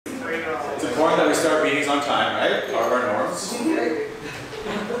It's important that we start meetings on time, right? Our norms.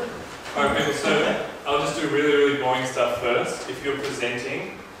 Alright people, so I'll just do really boring stuff first. If you're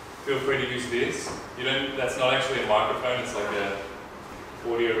presenting, feel free to use this. That's not actually a microphone, it's like a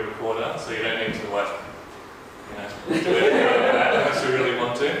audio recorder, so you don't need to like, do anything like that unless you really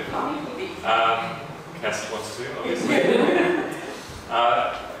want to. Cass wants to, obviously.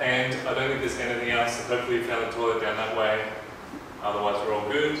 And I don't think there's anything else, so hopefully you found the toilet down that way. Otherwise we're all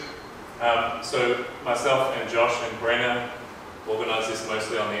good. So myself and Josh and Brenna organised this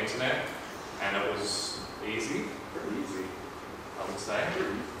mostly on the internet, and it was easy. Pretty easy, I would say.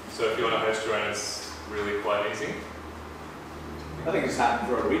 So if you want to host your own, it's really quite easy. I think it just happened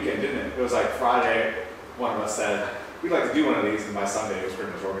for a weekend, didn't it? It was like Friday, one of us said, we'd like to do one of these, and by Sunday it was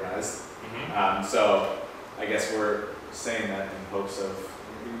pretty much organized. So I guess we're saying that in hopes of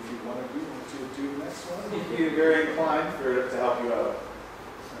maybe if you want to do the next one, we'd be very inclined to help you out.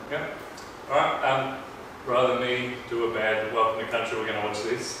 Okay. Alright, rather than me do a bad welcome to country, we're going to watch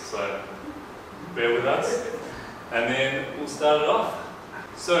this, so bear with us. And then we'll start it off.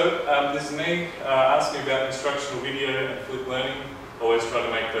 So this is me asking about instructional video and flip learning. Always try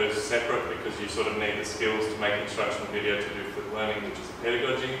to make those separate because you sort of need the skills to make instructional video to do flip learning, which is a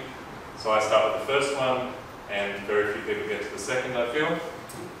pedagogy. So I start with the first one, and very few people get to the second, I feel.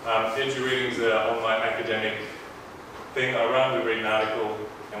 Edu Reading is an online academic thing I run. We read an article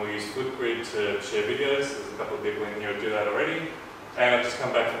and we use Flipgrid to share videos. There's a couple of people in here who do that already. And I've just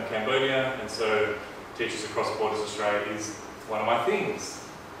come back from Cambodia, and so Teachers Across Borders Australia is one of my things.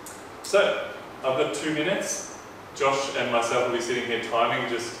 So, I've got 2 minutes. Josh and myself will be sitting here timing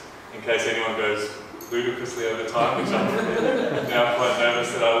just in case anyone goes ludicrously over time, which I'm now quite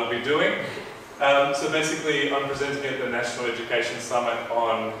nervous that I will be doing. So basically, I'm presenting at the National Education Summit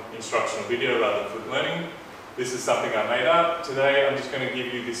on instructional video rather than flip learning. This is something I made up. Today, I'm just going to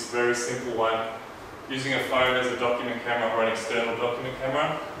give you this very simple one, using a phone as a document camera or an external document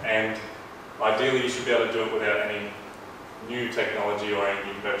camera, and ideally you should be able to do it without any new technology or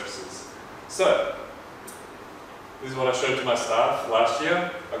any new purchases. So, this is what I showed to my staff last year.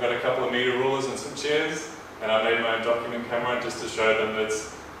 I got a couple of meter rulers and some chairs, and I made my own document camera just to show them that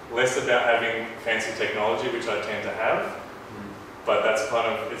it's less about having fancy technology, which I tend to have, but that's kind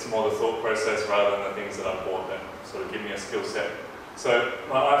of, it's more the thought process rather than the things that I bought that sort of give me a skill set. So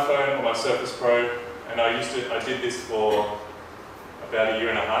my iPhone or my Surface Pro, and I did this for about 1.5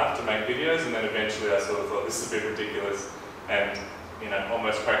 years to make videos, and then eventually I sort of thought this is a bit ridiculous, and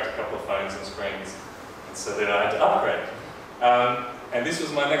almost cracked a couple of phones and screens. So then I had to upgrade. And this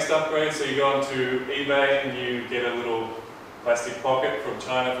was my next upgrade, so you go onto eBay and you get a little plastic pocket from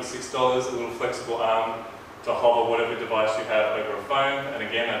China for $6, a little flexible arm to hover whatever device you have over a phone. And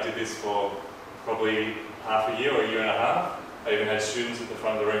again, I did this for probably half a year or 1.5 years. I even had students at the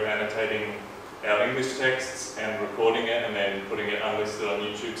front of the room annotating our English texts and recording it and then putting it unlisted on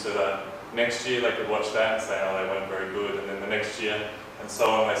YouTube so that next year they could watch that and say, oh, they weren't very good, and then the next year, and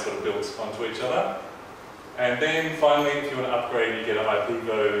so on, they sort of built onto each other. And then finally, if you want to upgrade, you get an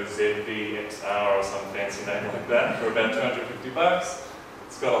iPivo ZV-XR or some fancy name like that for about $250.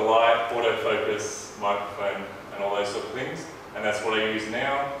 It's got a light, autofocus, microphone, and all those sort of things. And that's what I use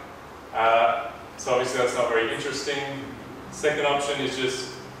now. So obviously that's not very interesting. Second option is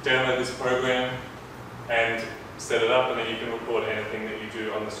just download this program and set it up, and then you can record anything that you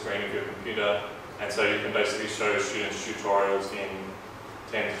do on the screen of your computer. And so you can basically show students tutorials in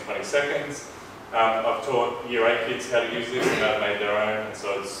 10 to 20 seconds. I've taught Year 8 kids how to use this, and they've made their own, and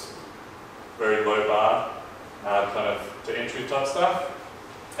so it's very low bar, kind of to entry type stuff.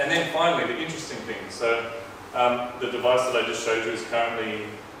 And then finally, the interesting thing. So the device that I just showed you is currently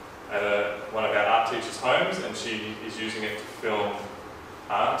at one of our art teachers' homes, and she is using it to film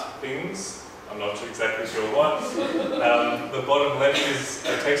art things. I'm not exactly sure what. The bottom left is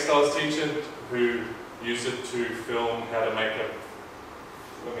a textiles teacher who used it to film how to make a,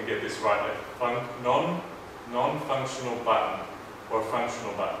 let me get this right, a non-functional button, or a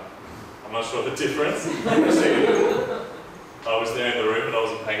functional button. I'm not sure the difference. I was there in the room, but I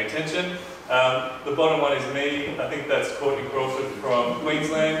wasn't paying attention. The bottom one is me. I think that's Courtney Crawford from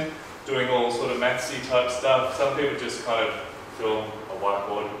Queensland, doing all sort of mathsy type stuff. Some people just kind of film a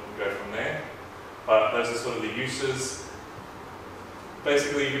whiteboard and go from there. But those are sort of the uses.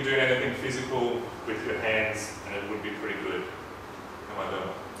 Basically, you can do anything physical with your hands, and it would be pretty good. How am I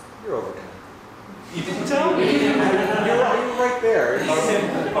doing? You're overcome. You didn't tell me. You're right there.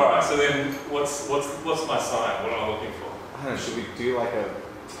 All right. So then, what's my sign? What am I looking for? I don't know. Should we do like a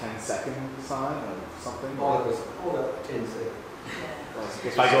 10-second sign or something? All of us, hold up 10 seconds.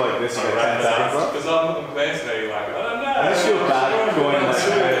 If I go like this, you get 10 seconds left? Because I'm McLean today, you're like, I don't know. I just feel bad going like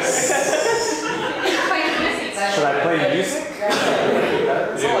this. Should I play music?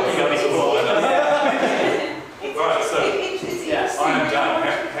 Yeah, you got this before. Right, so I am done.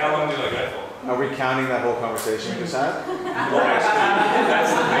 How long did I go for? Are we counting that whole conversation we just had? Well, actually,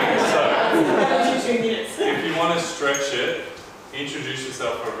 that's the thing. So, if you want to stretch it, introduce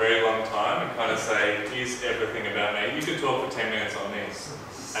yourself for a very long time and kind of say, here's everything about me. You could talk for 10 minutes on this,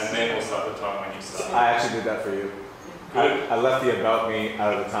 and then we'll start the time when you start. I actually did that for you. Good. I left the about me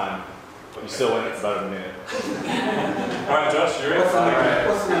out of the time. You still went about a minute. Alright, Josh, you're in. What's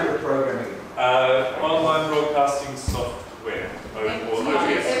the name of the program again? Online broadcasting software.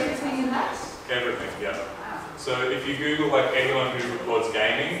 Everything in that? Everything, yeah. So if you Google like anyone who records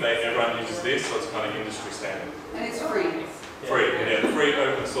gaming, everyone uses this, so it's kind of industry standard. And it's free. Free, yeah, free,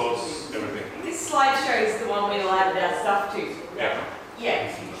 open source, everything. This slideshow is the one we all added our stuff to. Yeah.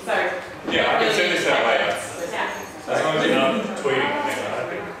 Yeah. So. Yeah, I can send this out later. Yeah. As long as you're not tweeting anything, I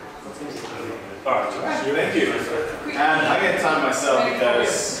think. Alright, Josh. Thank you. And I get time myself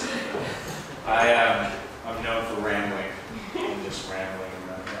because I'm known for rambling. I'm just rambling.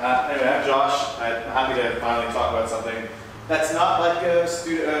 Anyway, I'm Josh. I'm happy to finally talk about something that's not like a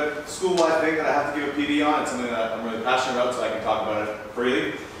school-wide thing that I have to give a PD on. It's something that I'm really passionate about, so I can talk about it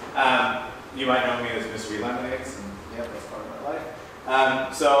freely. You might know me as Miss Lemonades, and yeah, that's part of my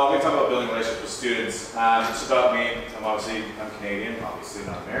life. So I'm going to talk about building relationships with students. It's about me. I'm Canadian, obviously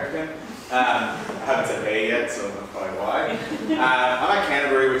not American. I haven't said A yet, so that's probably why. I'm at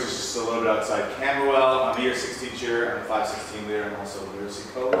Canterbury, which is just a little bit outside Camberwell. I'm a year 6 teacher. I'm a 516 leader. I'm also a literacy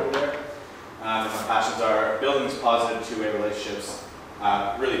co-leader there. My passions are building these positive two-way relationships,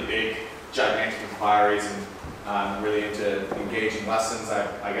 really big, gigantic inquiries, and I'm really into engaging lessons.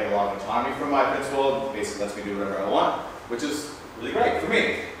 I get a lot of autonomy from my principal. Basically lets me do whatever I want, which is really great for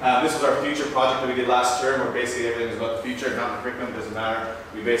me. This was our future project that we did last term, where basically everything was about the future, not the curriculum, doesn't matter.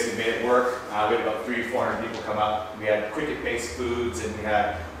 We basically made it work. We had about 300 or 400 people come up. We had cricket-based foods, and we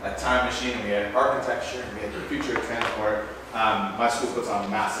had a time machine, and we had architecture, and we had the future of transport. My school puts on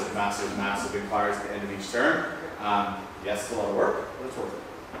massive inquiries at the end of each term. Yes, it's a lot of work, but it's worth it.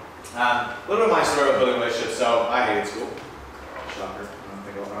 A little bit of my story about building relationships. So I hated school. Shocker.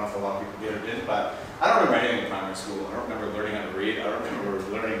 I don't know if a lot of people did or didn't, but I don't remember anything in primary school. I don't remember learning how to read. I don't remember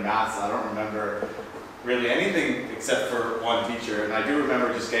learning maths. I don't remember really anything except for one teacher. And I do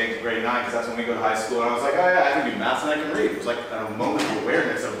remember just getting to grade 9, because that's when we go to high school. And I was like, oh yeah, I can do maths and I can read. It was like a moment of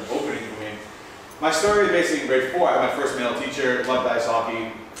awareness of opening for me. My story is basically in grade 4. I had my first male teacher, loved ice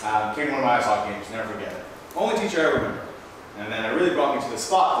hockey, came to one of my ice hockey games, never forget it. Only teacher I ever remember. And then it really brought me to the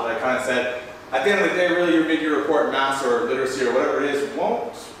spot that I kind of said, at the end of the day, really your mid-year report in maths or literacy or whatever it is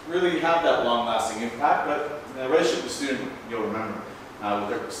won't really have that long-lasting impact, but the relationship with the student you'll remember with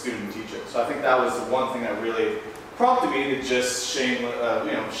their student and teacher. So I think that was the one thing that really prompted me to just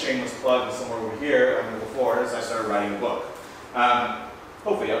shameless plug somewhere over here before as I started writing a book.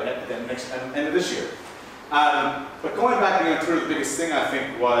 Hopefully at the end of this year. But going back to Twitter, the biggest thing I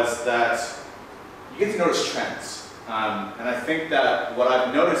think was that you get to notice trends. And I think that what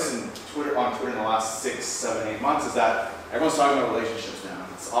I've noticed on Twitter in the last 6, 7, 8 months is that everyone's talking about relationships now.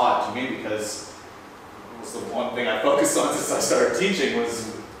 It's odd to me because it was the one thing I focused on since I started teaching was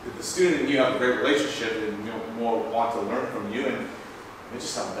if the student and you have a great relationship and more want to learn from you, and they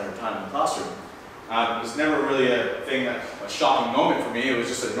just have a better time in the classroom. It was never really a shocking moment for me. It was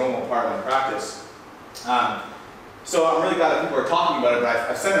just a normal part of my practice. So I'm really glad that people are talking about it, but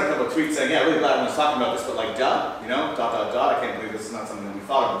I've sent out a couple of tweets saying, yeah, really glad everyone's talking about this, but like, duh, I can't believe this is not something that we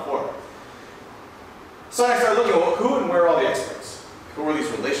thought of before. So I started looking at who and where are all the experts? Who are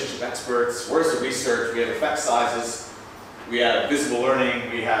these relationship experts? Where's the research? We have effect sizes, we have visible learning,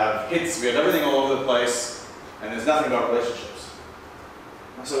 we have hits, we have everything all over the place, and there's nothing about relationships.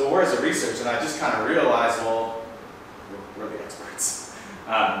 I said, well, where's the research? And I just kind of realized, well, we're the experts.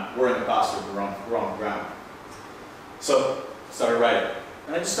 We're in the classroom, we're on the ground. So I started writing.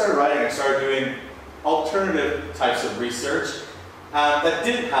 And I just started writing. I started doing alternative types of research that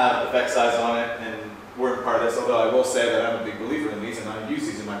didn't have effect size on it and weren't part of this, although I will say that I'm a big believer in these and I use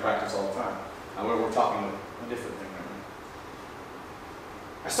these in my practice all the time. We're talking about a different thing right now.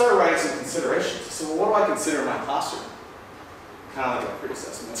 I started writing some considerations. I said, well, what do I consider in my classroom? Kind of like a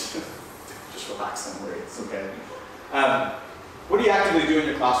pre-assessment. Just relax, don't worry, it's okay. What do you actively do in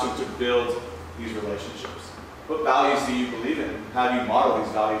your classroom to build these relationships? What values do you believe in? How do you model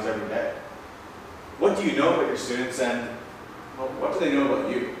these values every day? What do you know about your students, and what do they know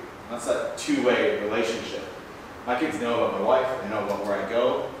about you? That's that two-way relationship. My kids know about my wife, they know about where I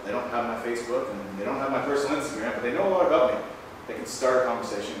go, they don't have my Facebook, and they don't have my personal Instagram, but they know a lot about me. they can start a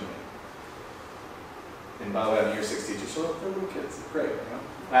conversation with me. And by the way, I'm a year 6 teacher, so they're little kids. It's great. You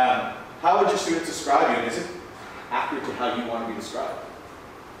know? How would your students describe you? And is it accurate to how you want to be described?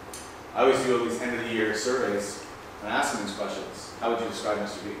 I always do all these end of the year surveys and ask them these questions. How would you describe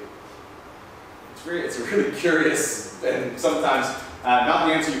Mr. B? It's a really curious and sometimes not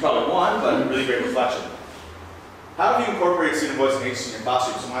the answer you probably want, but a really great reflection. How have you incorporated student voice and agency in your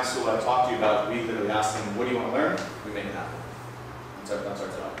classroom? So my school that I talked to you about, we literally asked them, what do you want to learn? We make it happen. That's our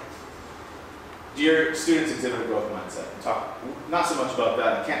job. Do your students exhibit a growth mindset? We'll talk not so much about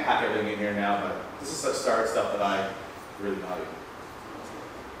that. I can't pack everything in here now, but this is such stuff that I really value.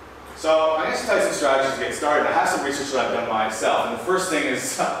 So I'm going to tell you some strategies to get started. I have some research that I've done myself. And the first thing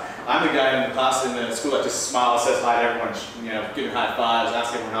is, I'm the guy in the class in the school that just smiles, says hi to everyone, you know, giving high fives,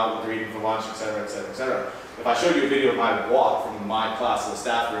 asking everyone out what they're eating for lunch, etc., etc., etc. If I showed you a video of my walk from my class to the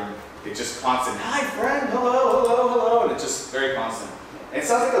staff room, it's just constant, hi friend, hello, hello, hello, and it's just very constant. And it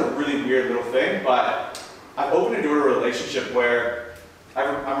sounds like a really weird little thing, but I've opened a door to a relationship where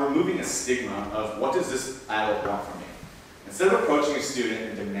I'm removing a stigma of what does this adult want from me. Instead of approaching a student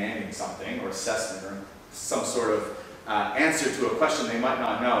and demanding something or assessment or some sort of answer to a question they might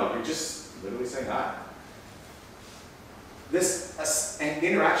not know, you're just literally saying hi. This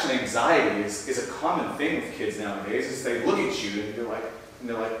interaction anxiety is a common thing with kids nowadays. Is they look at you and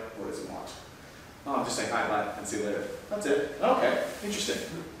they're like, what does he want? Oh, I'm just saying hi, bye, and see you later. That's it. Okay, interesting.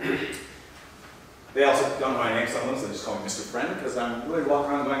 They also don't know my name sometimes, so they just call me Mr. Friend, because I'm really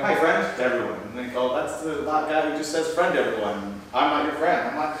walking around going, hi friend, to everyone. And they go, that's the guy who just says friend to everyone. I'm not your friend.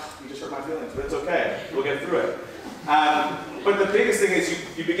 I'm like, you just hurt my feelings, but it's okay. We'll get through it. But the biggest thing is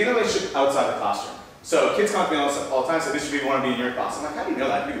you begin a relationship outside the classroom. So kids come to me all the time and say, this should be want to be in your class. I'm like, how do you know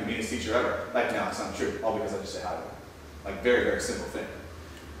that? You're the meanest teacher ever. Like, no, it's not true. All because I just say hi to them. Like, very, very simple thing.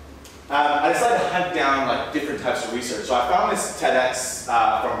 I decided to hunt down like different types of research. So I found this TEDx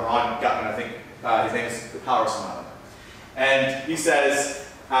from Ron Gutman, I think his name is The Power of Smiling. And he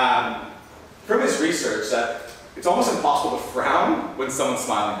says, from his research, that it's almost impossible to frown when someone's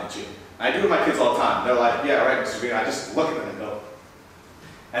smiling at you. And I do it with my kids all the time. They're like, yeah, right, Mr. Green. I just look at them and go.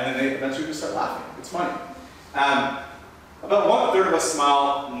 And then they eventually just start laughing. It's funny. About 1/3 of us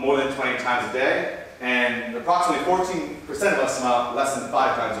smile more than 20 times a day, and approximately 14% of us smile less than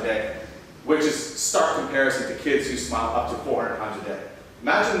 5 times a day, which is stark comparison to kids who smile up to 400 times a day.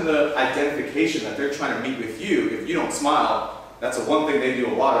 Imagine the identification that they're trying to meet with you. If you don't smile, that's the one thing they do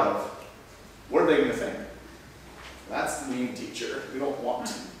a lot of. What are they going to think? That's the mean teacher. We don't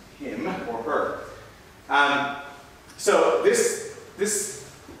want him or her. So this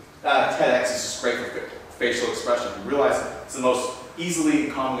TEDx is just great for facial expression. You realize it's the most easily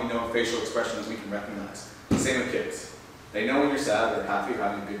and commonly known facial expression that we can recognize. Same with kids. They know when you're sad, or happy, or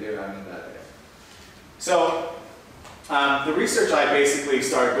having a good day, or having a bad day. So the research I basically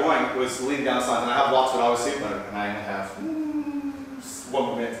started going was leading down signs, and I have lots of it obviously, but and I only have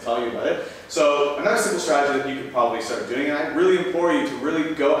 1 minute to tell you about it. So another simple strategy that you could probably start doing, and I really implore you to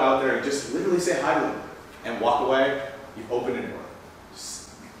really go out there and just literally say hi to them and walk away. You've opened a door.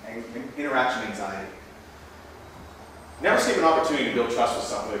 Interaction anxiety. Never skip an opportunity to build trust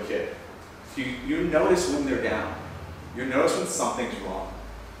with a kid. If you notice when they're down, you notice when something's wrong,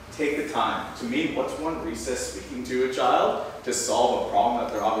 take the time. To me, what's one recess speaking to a child to solve a problem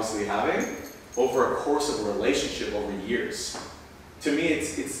that they're obviously having over a course of a relationship over years? To me,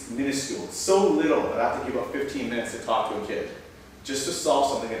 it's minuscule. It's so little that I have to give about 15 minutes to talk to a kid just to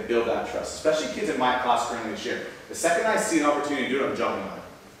solve something and build that trust, especially kids in my class currently this year. The second I see an opportunity to do it, I'm jumping on it.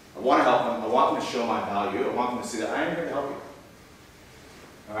 I want to help them. I want them to show my value. I want them to see that I am here to help you.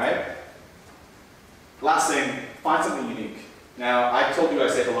 All right? Last thing, find something unique. Now, I told you I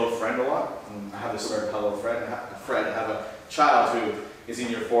say hello friend a lot. I have this story of hello Fred. I have a child who is in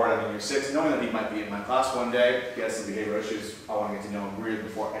year 4 and I'm in year 6, knowing that he might be in my class one day. He has some behavioral issues. I want to get to know him really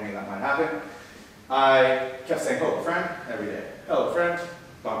before any of that might happen. I kept saying hello friend every day. Hello friend,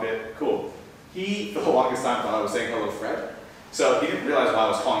 bump it, cool. He, for the longest time, thought I was saying hello Fred. So he didn't realize why I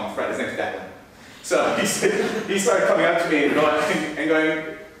was calling him Fred. His name's Declan. So he started coming up to me and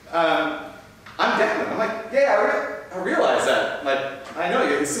going, I'm Declan. I'm like, yeah, I realize that. Like, I know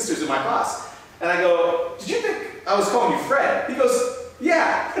you. His sister's in my class. And I go, did you think I was calling you Fred? He goes,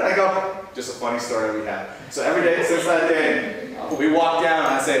 yeah. And I go, just a funny story we had. So every day since that day, we walk down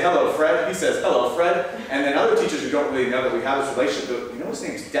and I say, hello, Fred. He says, hello, Fred. And then other teachers who don't really know that we have this relationship go, you know his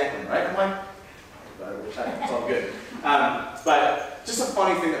name's Declan, right? I'm like, it's all good. But just a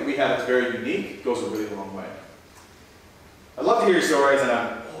funny thing that we have that's very unique goes a really long way. I'd love to hear your stories, and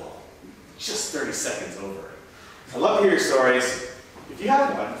I'm just 30 seconds over. I'd love to hear your stories. If you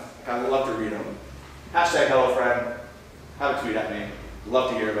have one, I'd love to read them. #HelloFriend, have a tweet at me. Love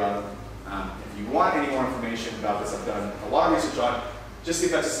to hear about them. If you want any more information about this, I've done a lot of research on just the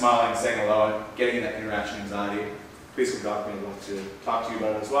effects of smiling, saying hello, and getting that interaction anxiety. Please contact me. I'd love to talk to you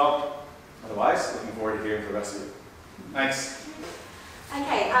about it as well. Otherwise, looking forward to hearing from the rest of you. Thanks.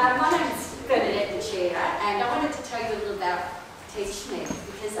 Okay, my name is Bernadette Mercieca, and I wanted to tell you a little about TeachMeet,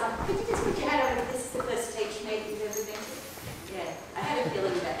 because could you just put your hand over if this is the first TeachMeet you've ever been to? Yeah, I had a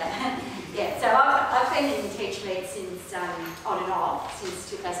feeling about that. Yeah, so I've been in TeachMeet since, on and off, since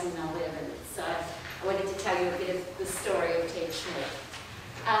 2011, so I wanted to tell you a bit of the story of TeachMeet.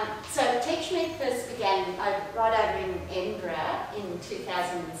 So TeachMeet first began right over in Edinburgh in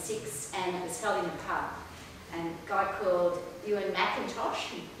 2006, and it was held in a pub. And a guy called Ewan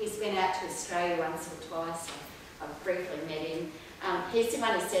McIntosh, he's been out to Australia once or twice. I've briefly met him. He's the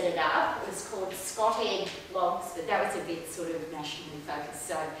one who set it up. It was called Scott Egg Blogs, but that was a bit sort of nationally focused,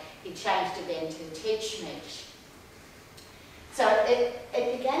 so he changed it then to TeachMeet. So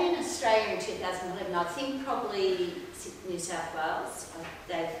it began in Australia in 2011. I think probably New South Wales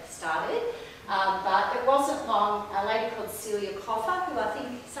they've started. But it wasn't long. A lady called Celia Coffer, who I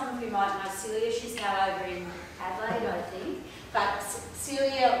think some of you might know Celia, she's now over in Adelaide, I think. But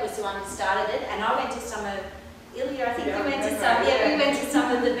Celia was the one who started it, and I went to some of, Ilja, I think you went to some, we went to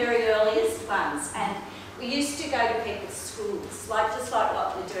some of the very earliest ones. And we used to go to people's schools, just like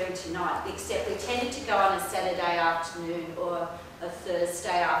what we're doing tonight, except we tended to go on a Saturday afternoon or a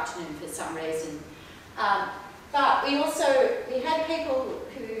Thursday afternoon for some reason. But we had people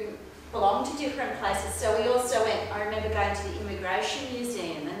who belonged to different places, so we also went, I remember going to the Immigration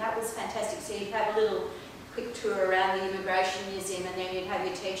Museum, and that was fantastic. So you'd have a little quick tour around the Immigration Museum, and then you'd have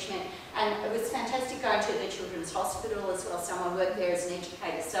your TeachMeet. And it was fantastic going to the Children's Hospital as well. Someone worked there as an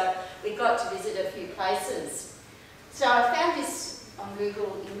educator, so we got to visit a few places. So I found this on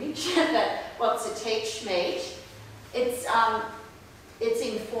Google Image, that what's a TeachMeet. It's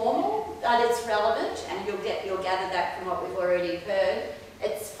informal, but it's relevant, and you'll gather that from what we've already heard.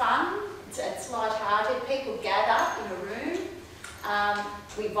 It's fun, it's light-hearted, people gather in a room,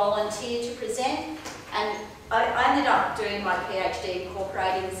 we volunteer to present, and I ended up doing my PhD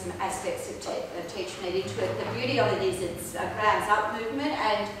incorporating some aspects of TeachMeet into it. The beauty of it is it's a grounds-up movement,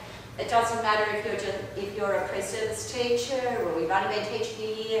 and it doesn't matter if you're a pre-service teacher or we've only been teaching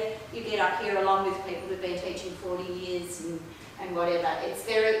a year, you get up here along with people who've been teaching 40 years and whatever. It's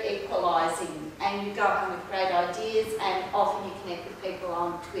very equalising, and you go home with great ideas, and often you connect with people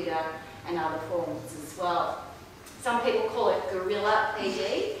on Twitter and other forums as well. Some people call it guerrilla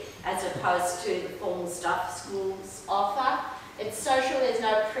PD, as opposed to the formal stuff schools offer. It's social, there's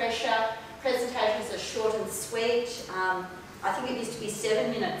no pressure, presentations are short and sweet. I think it used to be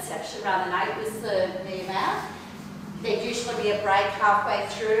 7 minutes actually, rather than 8 was the amount. There'd usually be a break halfway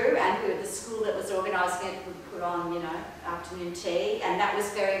through, and the school that was organising it would put on, afternoon tea, and that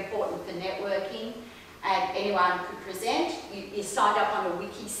was very important for networking, and anyone could present. You signed up on a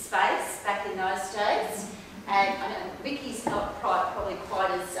wiki space back in those days, and I know wiki's not probably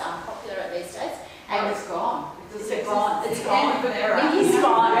quite as popular these days. And it's gone. It's gone. Wiki's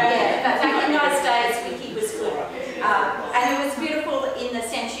gone, yeah. But back in those days, wiki was good. And it was beautiful in the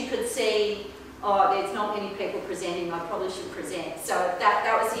sense you could see, oh, there's not many people presenting, I probably should present. So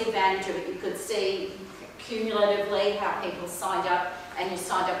that was the advantage of it. You could see cumulatively how people signed up, and you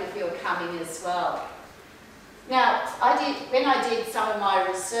signed up if you were coming as well. Now, when I did some of my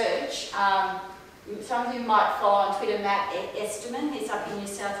research, some of you might follow on Twitter Matt Esterman, he's up in New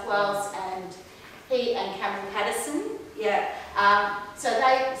South Wales, and he and Cameron Patterson, so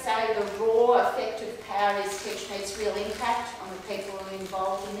they say the raw effective power is TeachMeet's real impact on the people who are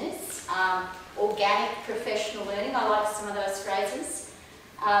involved in this. Organic professional learning, I like some of those phrases.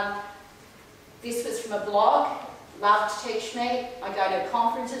 This was from a blog, loved TeachMeet. I go to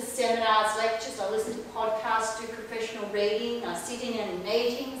conferences, seminars, lectures, I listen to podcasts, do professional reading, I sit in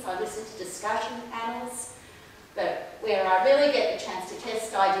meetings, I listen to discussion panels. But where I really get the chance to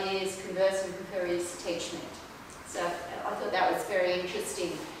test ideas, converse and compare is TeachMeet. So I thought that was very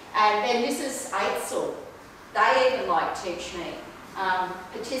interesting. And then this is AITSL. They even like TeachMeet.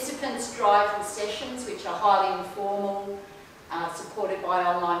 Participants drive the sessions, which are highly informal, supported by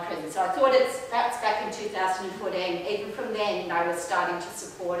online presence. So I thought that's back in 2014. Even from then, they were starting to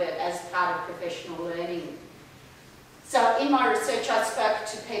support it as part of professional learning. So in my research, I spoke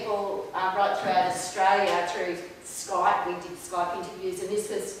to people right throughout Australia through Skype. We did Skype interviews, and this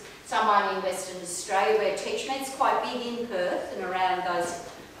was someone in Western Australia where TeachMeet's quite big in Perth and around those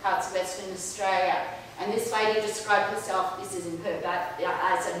parts of Western Australia. And this lady described herself, this isn't her, but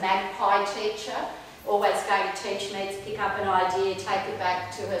as a magpie teacher, always going to TeachMeet, pick up an idea, take it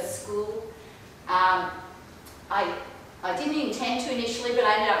back to her school. I I didn't intend to initially, but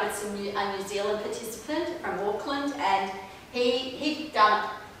I ended up with a New Zealand participant from Auckland, and he'd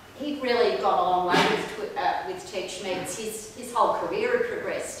really gone a long way with TeachMeet. His whole career had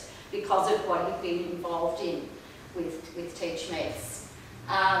progressed because of what he'd been involved in with TeachMeet.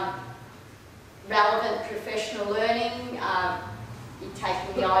 Relevant professional learning, you're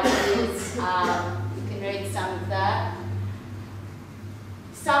taking the ideas, you can read some of that.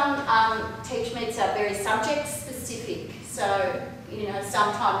 Some TeachMeets are very subject specific, so you know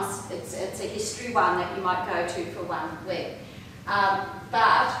sometimes it's a history one that you might go to for 1 week.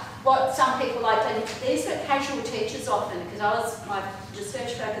 But what some people like to, these are casual teachers often, because my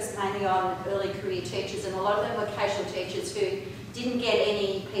research focused mainly on early career teachers, and a lot of them were casual teachers who didn't get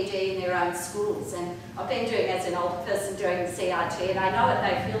any PD in their own schools. And I've been doing, as an older person, doing the CRT, and I know that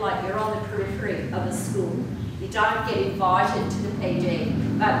they feel like you're on the periphery of a school. You don't get invited to the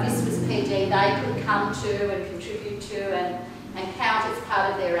PD, but this was PD they could come to and contribute to and count as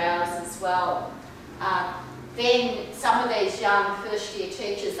part of their hours as well. Then some of these young first-year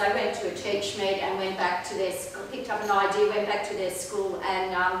teachers, they went to a TeachMeet and went back to their school, picked up an idea, went back to their school,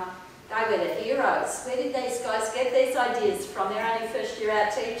 and they were the heroes. Where did these guys get these ideas from? They're only first-year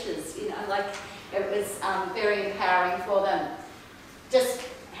out teachers, you know, like it was very empowering for them. Just,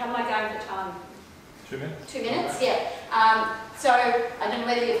 how am I going for time? 2 minutes. 2 minutes, yeah. So, I don't know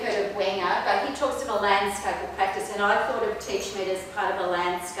whether you've heard of Wenger, but he talks of a landscape of practice, and I thought of TeachMeet as part of a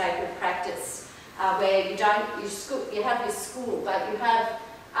landscape of practice. Where you have your school, but you have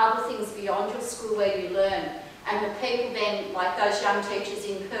other things beyond your school where you learn. And the people then, like those young teachers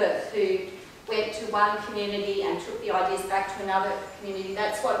in Perth who went to one community and took the ideas back to another community,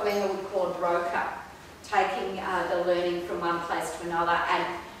 that's what Wenger would call a broker, taking the learning from one place to another. And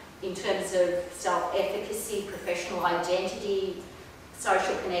in terms of self-efficacy, professional identity,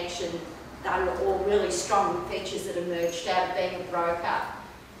 social connection, they were all really strong features that emerged out of being a broker.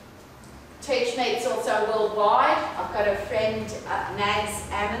 TeachMeet's also worldwide. I've got a friend, Nags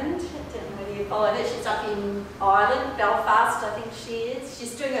Ammond, I don't know whether you follow her, she's up in Ireland, Belfast I think she is.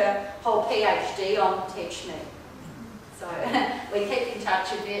 She's doing a whole PhD on TeachMeet. So we keep in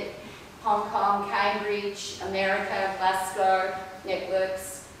touch a bit. Hong Kong, Cambridge, America, Glasgow,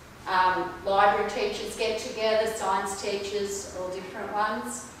 networks. Library teachers get together, science teachers, all different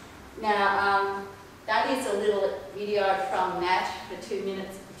ones. Now, that is a little video from Matt for 2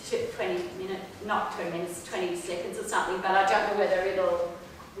 minutes. 20 minutes, not 2 minutes, 20 seconds or something, but I don't know whether it'll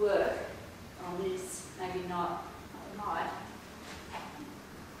work on this, maybe not, it might.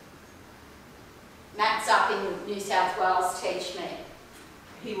 Matt's up in New South Wales, TeachMeet.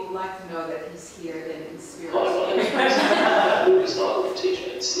 He will like to know that he's here then in spirit. Hi, my style of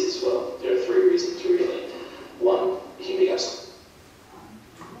TeachMeets is, well, there are 3 reasons really. 1, you can pick up some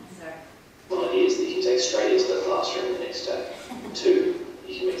ideas that you can take straight into the classroom the next day. 2,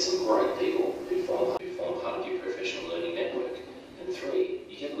 you can meet some great people who form part of your professional learning network. And 3,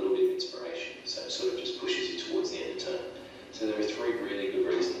 you get a little bit of inspiration, so it sort of just pushes you towards the end of term. So there are 3 really good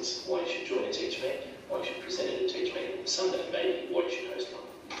reasons why you should join a TeachMeet, why you should present at a TeachMeet, and someday maybe why you should host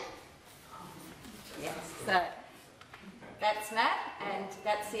one. Yes, so that's Matt, and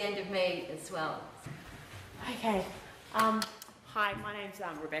that's the end of me as well. Okay. Hi, my name's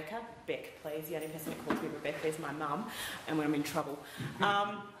Rebecca. Beck, please. The only person that calls me Rebecca is my mum, and when I'm in trouble.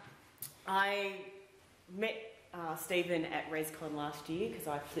 I met Stephen at ResCon last year because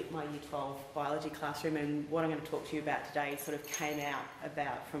I flipped my Year 12 biology classroom, and what I'm going to talk to you about today sort of came out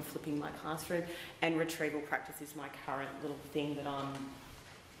about from flipping my classroom, and retrieval practice is my current little thing that I'm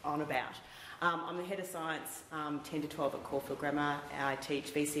on about. I'm the head of science, 10 to 12 at Caulfield Grammar. I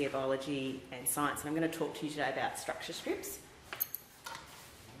teach VCE biology and science, and I'm going to talk to you today about structure strips.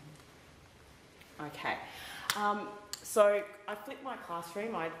 Okay, so I flipped my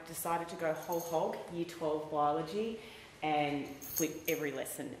classroom. I decided to go whole hog, Year 12 biology, and flip every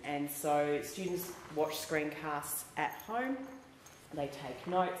lesson. And so students watch screencasts at home, they take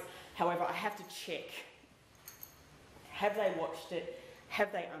notes. However, I have to check, have they watched it?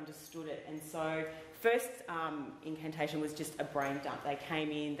 Have they understood it? And so first incantation was just a brain dump. They came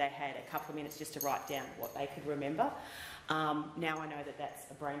in, they had a couple of minutes just to write down what they could remember. Now I know that that's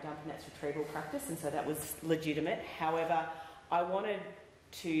a brain dump and that's retrieval practice, and so that was legitimate. However, I wanted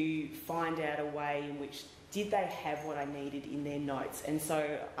to find out a way in which did they have what I needed in their notes. And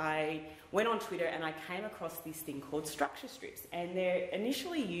so I went on Twitter and I came across this thing called structure strips, and they're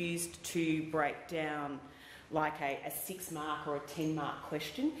initially used to break down like a 6-mark or a 10-mark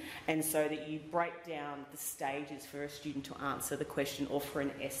question, and so that you break down the stages for a student to answer the question or for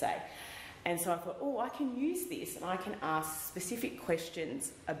an essay. And so I thought, oh, I can use this and I can ask specific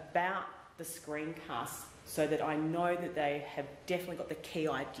questions about the screencast so that I know that they have definitely got the key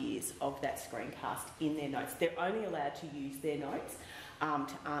ideas of that screencast in their notes. They're only allowed to use their notes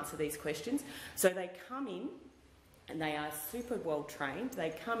to answer these questions. So they come in and they are super well trained.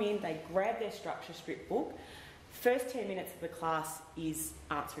 They come in, they grab their structure strip book. First 10 minutes of the class is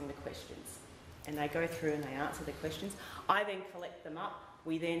answering the questions. And they go through and they answer the questions. I then collect them up.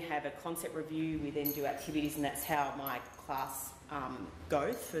 We then have a concept review. We then do activities, and that's how my class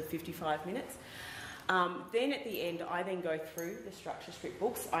goes for 55 minutes. Then at the end, I then go through the structure strip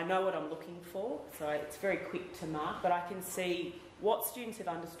books. I know what I'm looking for, so it's very quick to mark, but I can see what students have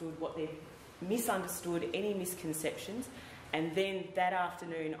understood, what they've misunderstood, any misconceptions, and then that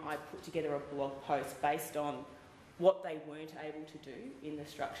afternoon I put together a blog post based on what they weren't able to do in the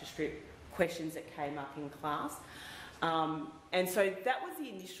structure strip questions that came up in class. And so that was the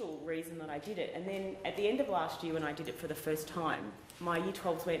initial reason that I did it. And then at the end of last year when I did it for the first time, my Year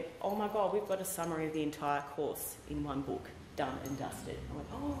 12s went, oh my God, we've got a summary of the entire course in one book, done and dusted. I went,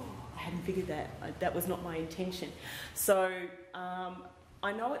 oh, I hadn't figured that. That was not my intention. So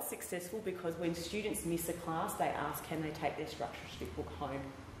I know it's successful because when students miss a class, they ask, can they take their structure strip book home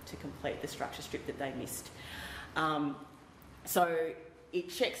to complete the structure strip that they missed. So it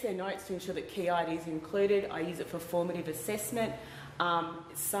checks their notes to ensure that key ideas are included. I use it for formative assessment,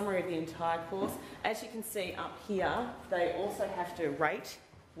 summary of the entire course. As you can see up here, they also have to rate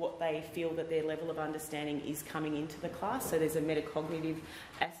what they feel that their level of understanding is coming into the class. So there's a metacognitive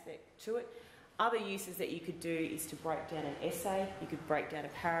aspect to it. Other uses that you could do is to break down an essay. You could break down a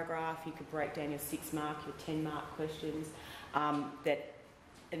paragraph. You could break down your 6-mark, your 10-mark questions that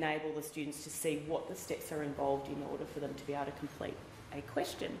enable the students to see what the steps are involved in order for them to be able to complete a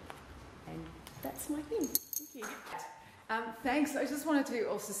question. And that's my thing. Thank you. Thanks. I just wanted to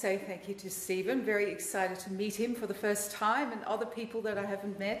also say thank you to Stephen. Very excited to meet him for the first time and other people that I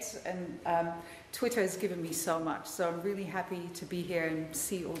haven't met. And Twitter has given me so much. So I'm really happy to be here and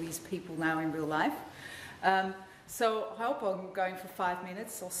see all these people now in real life. So I hope I'm going for 5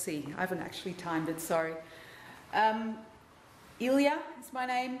 minutes. I'll see. I haven't actually timed it, sorry. Ilja is my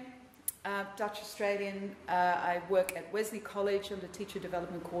name. Dutch-Australian. I work at Wesley College. I'm the Teacher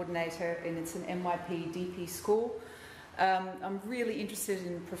Development Coordinator, and it's an MYP DP school. I'm really interested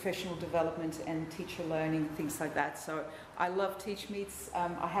in professional development and teacher learning, things like that. So I love TeachMeets.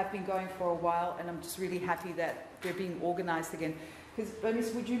 I have been going for a while, and I'm just really happy that they're being organised again. Because,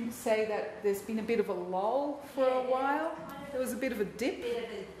 Bernice, would you say that there's been a bit of a lull for a while? There was a bit of a dip? A bit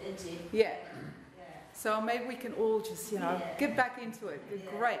of a dip. Yeah. So maybe we can all just, get back into it.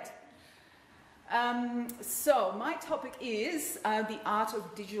 Great. So my topic is the art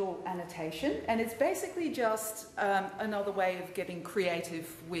of digital annotation, and it's basically just another way of getting creative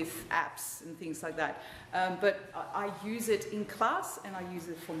with apps and things like that. But I use it in class and I use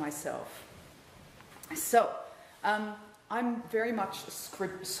it for myself. So I'm very much a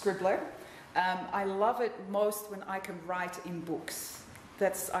scribbler. I love it most when I can write in books.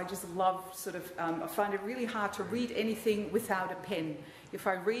 I just love I find it really hard to read anything without a pen. If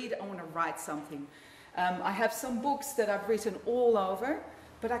I read, I want to write something. I have some books that I've written all over,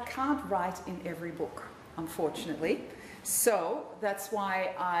 but I can't write in every book, unfortunately. So that's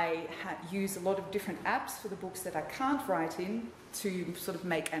why I use a lot of different apps for the books that I can't write in to sort of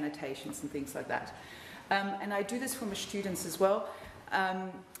make annotations and things like that. And I do this for my students as well.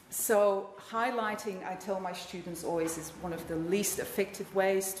 So highlighting, I tell my students always, is one of the least effective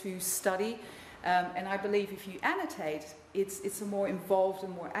ways to study. And I believe if you annotate, it's a more involved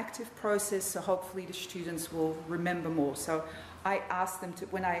and more active process, so hopefully the students will remember more. So I ask them to,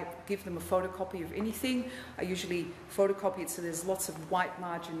 when I give them a photocopy of anything, I usually photocopy it so there's lots of white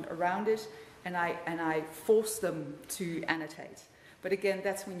margin around it, and I force them to annotate. But again,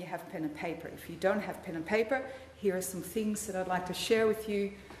 that's when you have pen and paper. If you don't have pen and paper, here are some things that I'd like to share with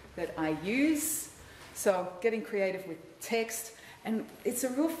you that I use. So getting creative with text. And it's a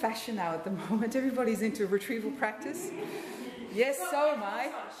real fashion now at the moment. Everybody's into retrieval practice. Yes, so am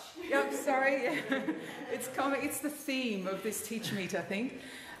I. Yeah, sorry. Yeah. It's coming. It's the theme of this TeachMeet, I think.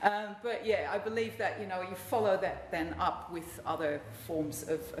 But yeah, I believe that you follow that then up with other forms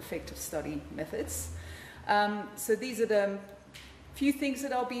of effective study methods. So these are the few things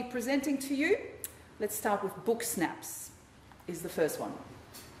that I'll be presenting to you. Let's start with book snaps. Is the first one.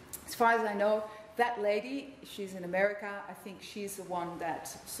 As far as I know, that lady, she's in America. I think she's the one that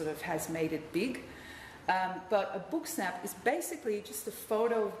sort of has made it big. But a book snap is basically just a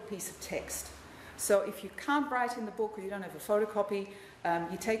photo of a piece of text. So if you can't write in the book or you don't have a photocopy,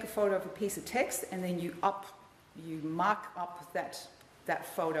 you take a photo of a piece of text and then you mark up that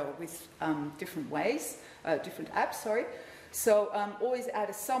photo with different ways, different apps, sorry. So always add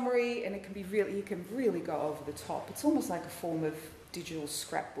a summary, and it can be really, you can really go over the top. It's almost like a form of digital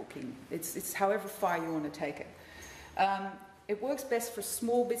scrapbooking. It's however far you want to take it. It works best for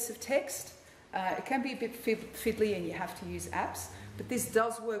small bits of text. It can be a bit fiddly and you have to use apps, but this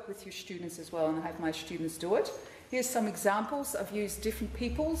does work with your students as well, and I have my students do it. Here's some examples. I've used different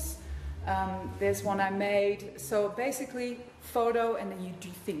people's. There's one I made. So basically, photo, and then you do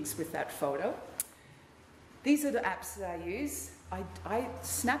things with that photo. These are the apps that I use.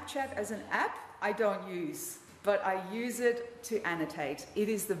 Snapchat as an app, I don't use, but I use it to annotate. It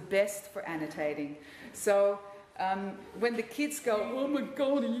is the best for annotating. So when the kids go, "Oh my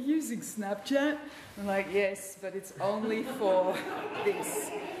God, are you using Snapchat?" I'm like, "Yes, but it's only for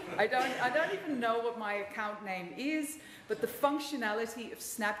this." I don't even know what my account name is, but the functionality of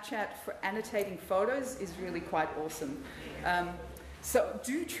Snapchat for annotating photos is really quite awesome. So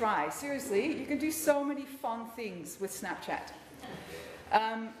do try, seriously, you can do so many fun things with Snapchat.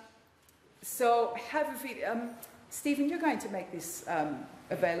 So have a video. Stephen, you're going to make this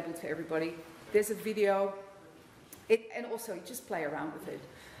available to everybody. There's a video, and also just play around with it.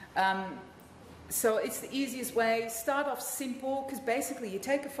 So it's the easiest way. Start off simple, because basically you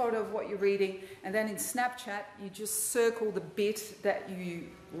take a photo of what you're reading, and then in Snapchat you just circle the bit that you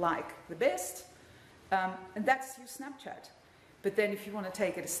like the best, and that's your Snapchat. But then if you want to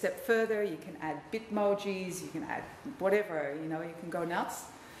take it a step further, you can add Bitmojis, you can add whatever, you know, you can go nuts.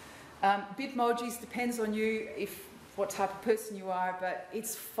 Bitmojis depends on you, what type of person you are, but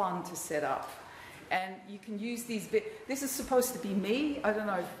it's fun to set up. And you can use these this is supposed to be me. I don't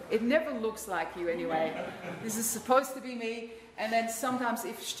know. It never looks like you anyway. This is supposed to be me. And then sometimes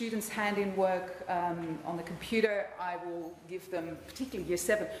if students hand in work on the computer, I will give them, particularly year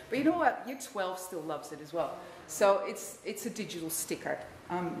 7. But you know what? Year 12 still loves it as well. So it's a digital sticker.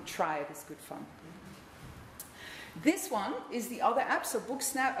 Try it. It's good fun. This one is the other app. So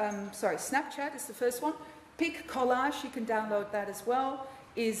Snapchat is the first one. Pic Collage, you can download that as well,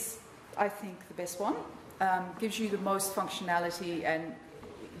 is, I think, the best one. Gives you the most functionality and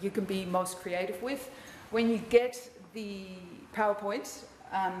you can be most creative with. When you get the PowerPoint,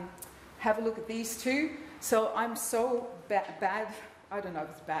 have a look at these two. So I'm so bad, I don't know if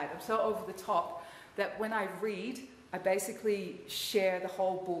it's bad, I'm so over the top that when I read, I basically share the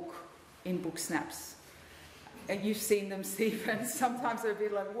whole book in book snaps. And you've seen them, Steve, and sometimes they're a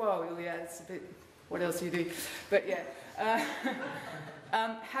bit like, whoa, Ilja, it's a bit, what else do you do? But yeah,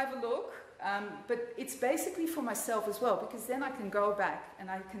 have a look. But it's basically for myself as well, because then I can go back and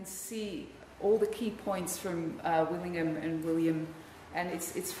I can see all the key points from Wiliam and Wiliam, and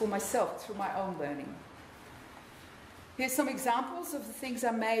it's for myself, it's for my own learning. Here's some examples of the things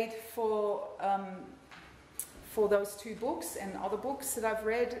I made for those 2 books and other books that I've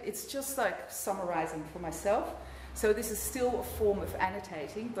read. It's just like summarizing for myself. So this is still a form of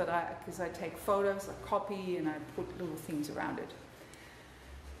annotating, but because I take photos, I copy, and I put little things around it.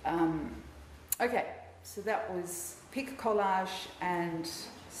 Okay, so that was Pic Collage and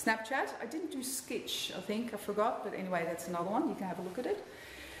Snapchat. I didn't do Sketch, I think, I forgot, but anyway, that's another one. You can have a look at it.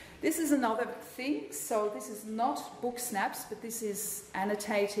 This is another thing. So this is not book snaps, but this is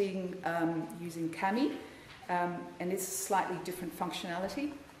annotating using Kami, and it's a slightly different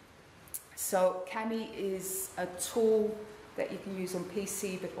functionality. So Kami is a tool that you can use on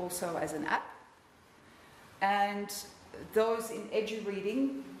PC, but also as an app. And those in edu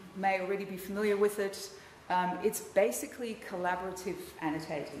reading may already be familiar with it. It's basically collaborative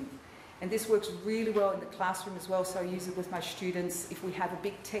annotating. And this works really well in the classroom as well, so I use it with my students. If we have a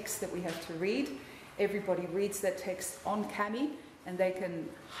big text that we have to read, everybody reads that text on Kami, and they can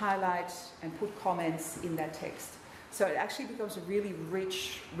highlight and put comments in that text. So it actually becomes a really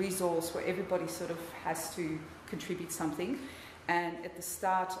rich resource where everybody sort of has to contribute something. And at the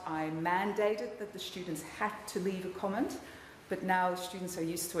start, I mandated that the students had to leave a comment, but now the students are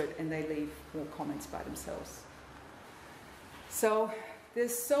used to it and they leave more comments by themselves. So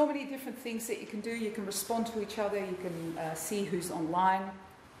there's so many different things that you can do. You can respond to each other, you can see who's online.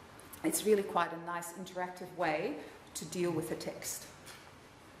 It's really quite a nice interactive way to deal with a text.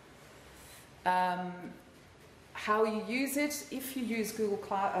 How you use it, if you use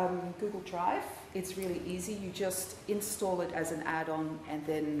Google Drive, it's really easy. You just install it as an add-on and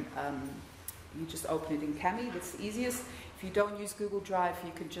then you just open it in Kami. That's the easiest. If you don't use Google Drive,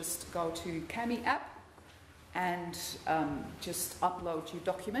 you can just go to Kami app and just upload your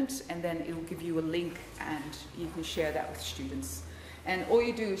document, and then it will give you a link and you can share that with students. And all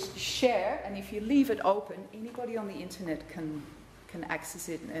you do is share, and if you leave it open, anybody on the internet can access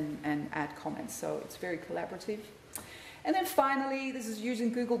it and add comments. So it's very collaborative. And then finally, this is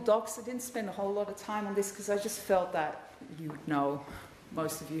using Google Docs. I didn't spend a whole lot of time on this because I just felt that you would know,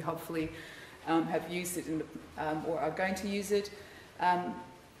 most of you hopefully have used it or are going to use it.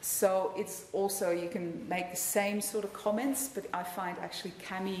 So it's also, you can make the same sort of comments, but I find actually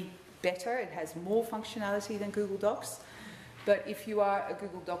Kami better. It has more functionality than Google Docs. But if you are a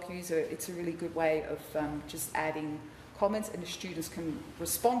Google Doc user, it's a really good way of just adding comments, and the students can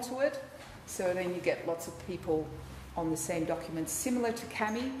respond to it. So then you get lots of people on the same document, similar to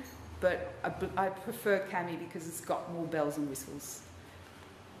Kami, but I prefer Kami because it's got more bells and whistles.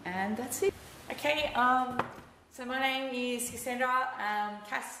 And that's it. Okay, so my name is Cassandra,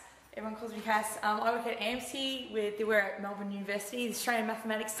 Cass, everyone calls me Cass. I work at AMC, we're at Melbourne University, the Australian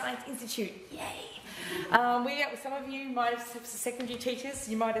Mathematics Science Institute, yay! Some of you might have, secondary teachers,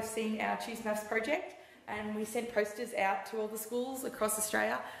 you might have seen our Choose Maths project, and we sent posters out to all the schools across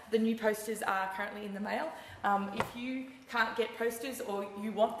Australia. The new posters are currently in the mail. If you can't get posters or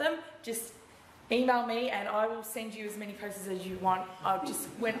you want them, just email me and I will send you as many posters as you want. I just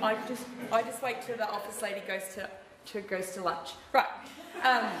wait till the office lady goes to lunch. Right.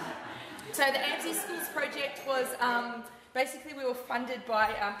 So the AMC Schools project was basically we were funded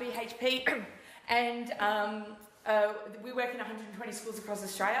by BHP, and we work in 120 schools across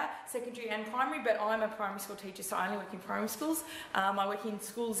Australia, secondary and primary, but I'm a primary school teacher, so I only work in primary schools. I work in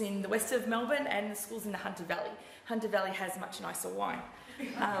schools in the west of Melbourne and the schools in the Hunter Valley. Hunter Valley has much nicer wine.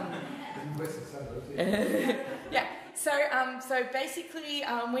 Yeah, so basically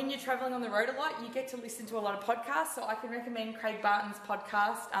when you're travelling on the road a lot, you get to listen to a lot of podcasts, so I can recommend Craig Barton's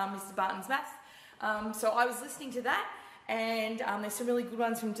podcast, Mr. Barton's Maths. So I was listening to that, and there's some really good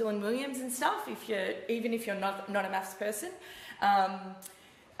ones from Dylan Williams and stuff, even if you're not a maths person.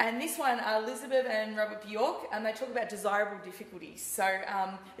 And this one, Elizabeth and Robert Bjork, and they talk about desirable difficulties. So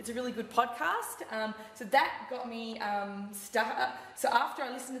it's a really good podcast. So that got me started. So after I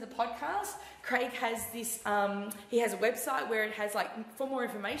listened to the podcast, Craig has this, he has a website where it has, like, for more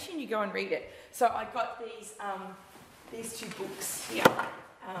information, you go and read it. So I got these two books here.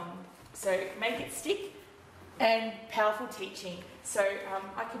 So Make It Stick and Powerful Teaching. So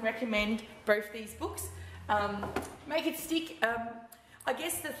I can recommend both these books. Make It Stick. I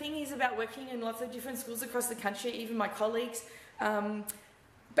guess the thing is about working in lots of different schools across the country, even my colleagues,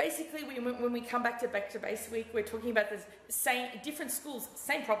 basically when we come back to base week, we're talking about the same, different schools,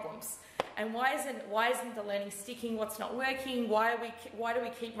 same problems. And why isn't the learning sticking? What's not working? Why do we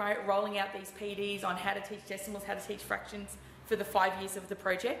keep rolling out these PDs on how to teach decimals, how to teach fractions for the 5 years of the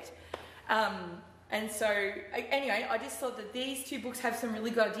project? And so, anyway, I just thought that these two books have some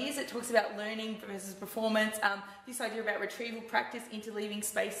really good ideas. It talks about learning versus performance, this idea about retrieval practice, interleaving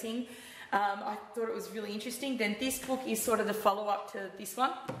spacing. I thought it was really interesting. Then this book is sort of the follow-up to this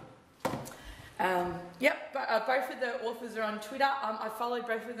one. Both of the authors are on Twitter. I followed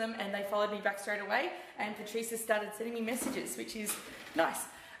both of them and they followed me back straight away. And Patricia started sending me messages, which is nice.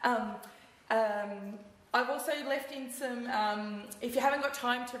 I've also left in some, if you haven't got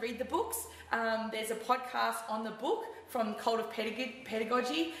time to read the books, there's a podcast on the book from Cult of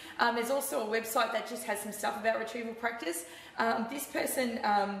Pedagogy. There's also a website that just has some stuff about retrieval practice. This person,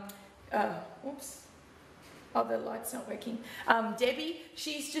 oops, oh, the light's not working. Debbie,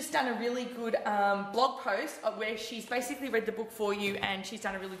 she's just done a really good blog post where she's basically read the book for you and she's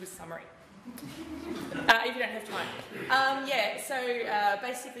done a really good summary. If you don't have time.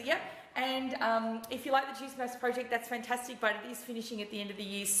 Basically, yep. And if you like the Choose Maths project, that's fantastic, but it is finishing at the end of the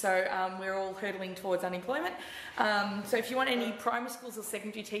year, so we're all hurtling towards unemployment. So if you want any primary schools or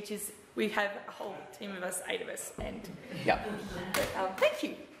secondary teachers, we have a whole team of us, 8 of us, and yeah. Thank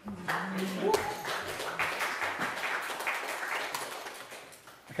you.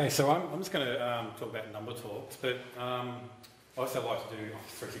 Okay, so I'm just going to talk about number talks, but I also like to do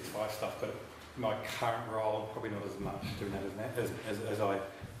Office 365 stuff, but in my current role, probably not as much doing that as I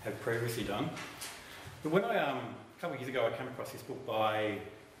have previously done. But when a couple of years ago, I came across this book by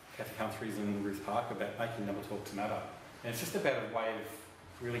Kathy Humphries and Ruth Parker about making number talks matter. And it's just about a way of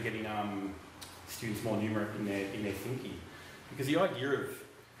really getting students more numerate in their thinking. Because the idea of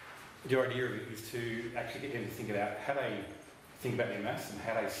it is to actually get them to think about how they think about their maths and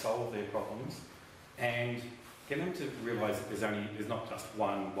how they solve their problems, and get them to realise that there's not just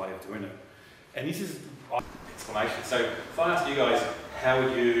one way of doing it. And this is explanation. So if I asked you guys, how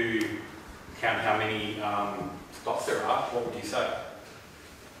would you count how many dots there are, what would you say?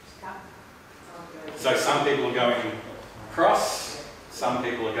 So some people are going across, some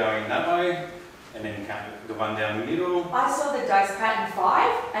people are going that way, and then count the one down the middle. I saw the dice pattern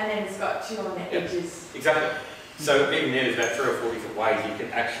 5, and then it's got 2 on the edges. Exactly. So even there's about 3 or 4 different ways you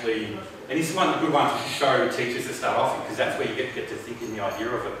can actually, and this is one of the good ones to show teachers to start off with, because that's where you get to think in the idea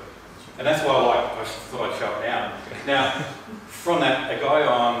of it. And that's why I thought I'd show it now. Now, from that, a guy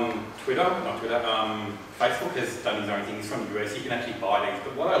on Facebook has done his own thing. He's from the US. You can actually buy these.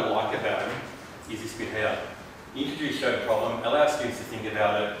 But what I like about him is this bit here. Introduce, show the problem, allow students to think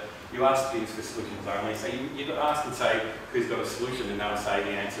about it. You ask students for solutions only. So you ask and say, who's got a solution? And they'll say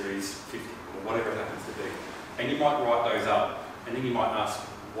the answer is 50 or whatever it happens to be. And you might write those up. And then you might ask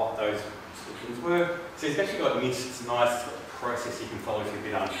what those solutions were. So he's actually got this. It's a nice process you can follow if you're a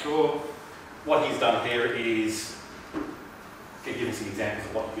bit unsure. What he's done here is giving some examples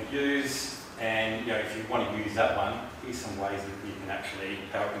of what you could use, and if you want to use that one, here's some ways that you can actually,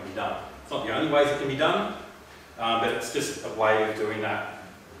 how it can be done. It's not the only ways it can be done, but it's just a way of doing that.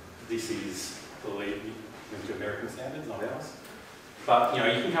 This is, believe to American standards, not ours. But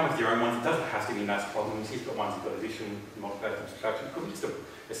you can come with your own ones. It doesn't have to be maths problems. He's got ones, he's got addition, multiplication, subtraction. It could be just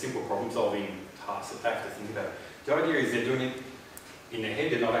a simple problem-solving task that they have to think about. The idea is they're doing it in their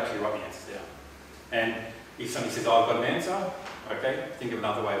head, they're not actually writing the answers down. And if somebody says, oh, I've got an answer, okay, think of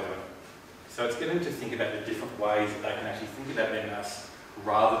another way of doing it. So it's getting them to think about the different ways that they can actually think about their maths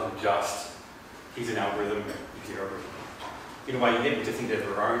rather than just, here's an algorithm, here's your algorithm. In a way, you get them to think of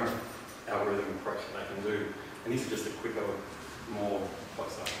their own algorithm approach that they can do. And this is just a quicker, more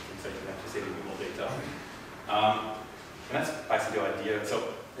closer, so you can actually see it in a bit more detail. And that's basically the idea.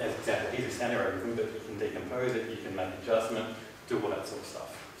 So, as an example, here's a standard algorithm, but you can decompose it, you can make adjustment, do all that sort of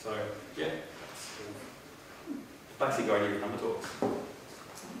stuff. So, yeah, that's basically going to your number talks.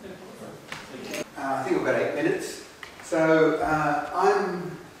 I think we've got 8 minutes. So,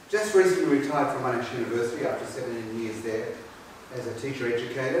 I'm just recently retired from Monash University after 17 years there as a teacher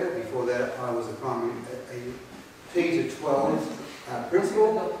educator. Before that, I was a P to 12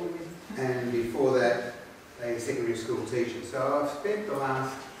 principal, and before that, a secondary school teacher. So I've spent the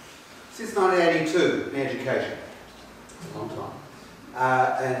last, since 1982, in education. It's a long time.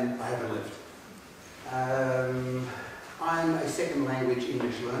 And I haven't left. I'm a second language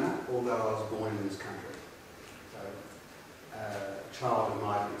English learner, although I was born in this country. So, child of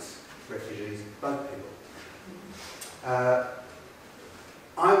migrants, refugees, both people.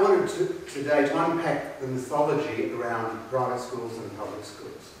 I wanted today to unpack the mythology around private schools and public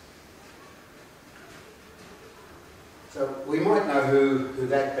schools. So we might know who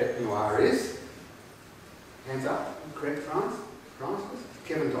that bête noire is. Hands up, correct, Francis?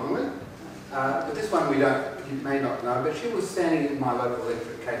 Kevin Donnelly. But this one you may not know, but she was standing in my local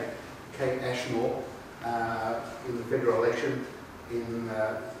electorate, Kate Ashmore, in the federal election in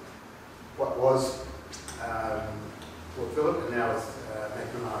what was Port Phillip, and now it's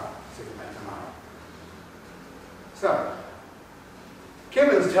McNeil, second McNeil. So,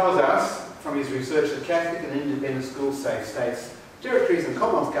 Kevin tells us from his research that Catholic and independent schools save states, territories and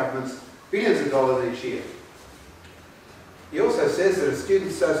Commonwealth governments billions of dollars each year. He also says that a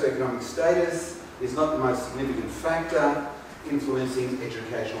student's socioeconomic status is not the most significant factor influencing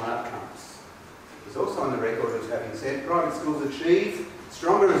educational outcomes. He's also on the record as having said private schools achieve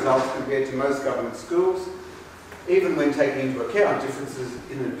stronger results compared to most government schools, even when taking into account differences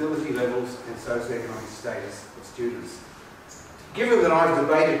in ability levels and socioeconomic status of students. Given that I've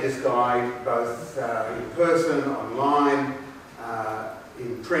debated this guy both in person, online,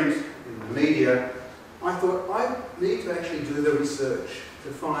 in print, in the media, I thought I need to actually do the research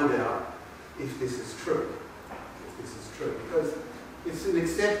to find out if this is true. Because it's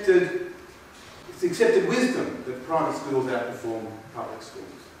accepted wisdom that private schools outperform public schools.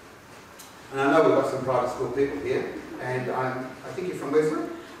 And I know we've got some private school people here, and I think you're from Wesley?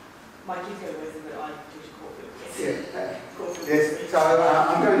 My kids go to Wesley, but I teach Caulfield. Yes. Yes. So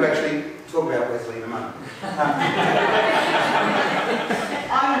I'm going to actually talk about Wesley in a moment.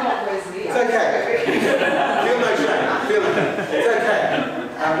 I'm not Wesley. It's okay. Feel no shame. Feel no shame. It's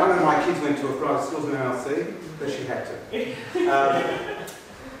okay. One of my kids went to a private school in MLC, but she had to.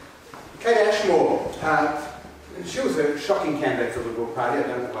 Kate Ashmore. She was a shocking candidate for the Liberal Party. I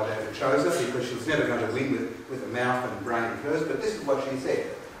don't know why they ever chose her, because she was never going to win with a mouth and brain of hers, but this is what she said.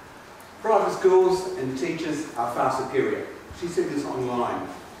 Private schools and teachers are far superior. She said this online,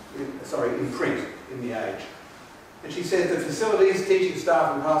 in print, in The Age. And she said the facilities, teaching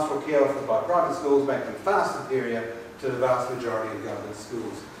staff and pastoral care offered by private schools make them far superior to the vast majority of government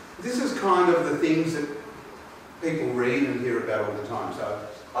schools. This is kind of the things that people read and hear about all the time. So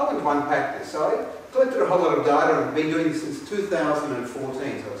I want to unpack this. So I collected a whole lot of data. I've been doing this since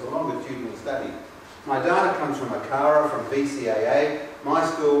 2014, so it's a longitudinal study. My data comes from ACARA, from BCAA, my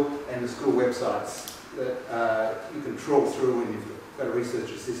school, and the school websites that you can trawl through when you've got a research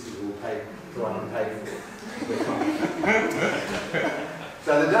assistant who will pay, so I can pay for.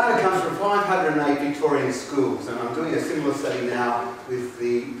 So the data comes from 508 Victorian schools, and I'm doing a similar study now with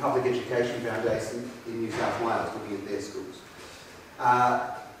the Public Education Foundation in New South Wales, looking at their schools.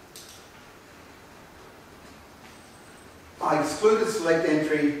 I excluded select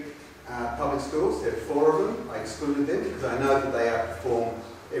entry public schools. There are 4 of them. I excluded them because I know that they outperform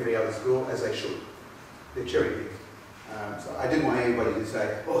every other school, as they should. They're cherry picked. So I didn't want anybody to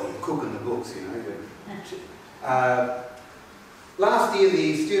say, oh, you're cooking the books, you know. Last year,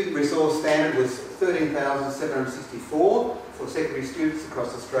 the student resource standard was 13,764 for secondary students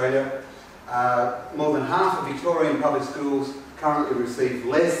across Australia. More than half of Victorian public schools currently receive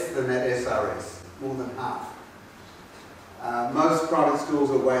less than that SRS. More than half. Most private schools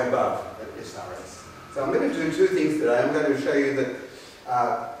are way above that SRS. So I'm going to do 2 things today. I'm going to show you that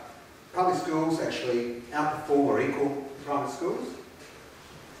public schools actually outperform or equal private schools.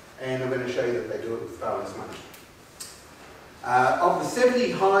 And I'm going to show you that they do it with far less money. Of the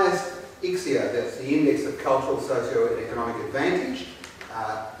 70 highest ICSEA, that's the Index of Cultural, Socio-Economic Advantage,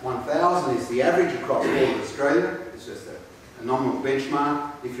 1,000 is the average across all of Australia. It's just a nominal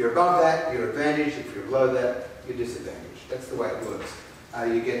benchmark. If you're above that, you're advantaged. If you're below that, you're disadvantaged. That's the way it works.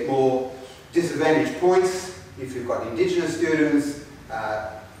 You get more disadvantaged points if you've got Indigenous students,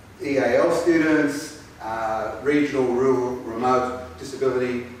 EAL students, regional, rural, remote,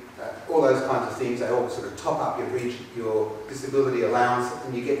 disability, all those kinds of things. They all sort of top up your disability allowance,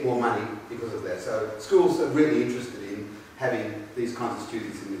 and you get more money because of that. So schools are really interested in having these kinds of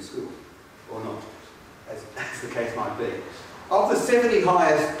students in their school, or not, as the case might be. Of the 70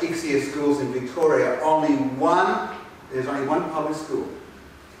 highest ICSEA schools in Victoria, there's only one public school.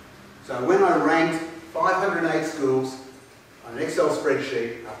 So when I ranked 508 schools on an Excel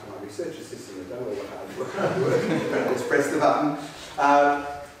spreadsheet, after my research assistant had done all the hard work, just press the button,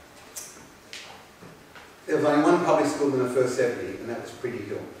 there was only one public school in the first 70, and that was Pretty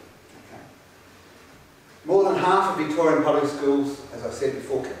Hill. Okay. More than half of Victorian public schools, as I said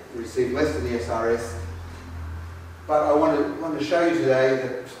before, receive less than the SRS. But I want to show you today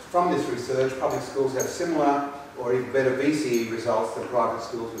that from this research, public schools have similar or even better VCE results than private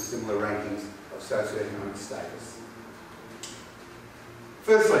schools with similar rankings of socioeconomic status.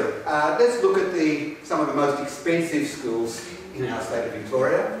 Firstly, let's look at some of the most expensive schools in our state of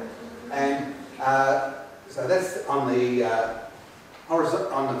Victoria. And so that's on the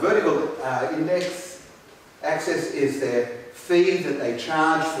vertical index. Axis is their fee that they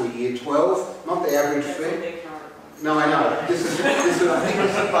charge for year 12, not the average fee. No, I know. This is I think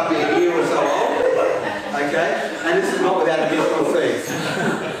this is probably a year or so old. Okay? And this is not without additional fees.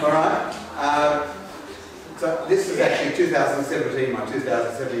 Alright? So this is actually 2017, my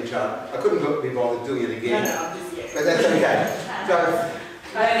 2017 chart. I couldn't be bothered doing it again. No, but that's okay. So,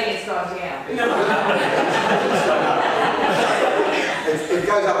 I don't think it's gone down. it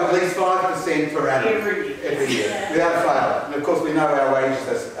goes up at least 5% per annum. Every year. Without fail. And of course we know our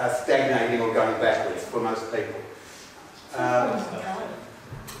wages are stagnating or going backwards for most people.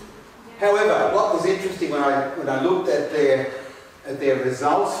 However, what was interesting when I looked at their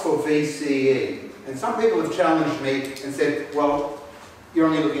results for VCE, and some people have challenged me and said, well, you're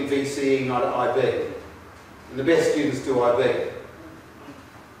only looking at VCE, not at IB, and the best students do IB.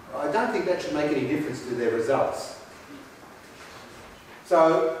 I don't think that should make any difference to their results.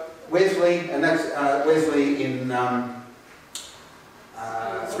 So Wesley, and that's Wesley in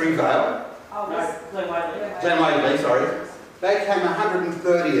Springvale. Oh, no, Glenwaverley, sorry. They came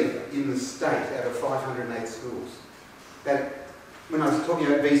 130th in the state out of 508 schools. That, when I was talking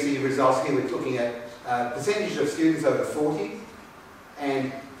about VCE results here, we're looking at percentage of students over 40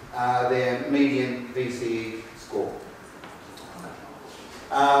 and their median VCE score.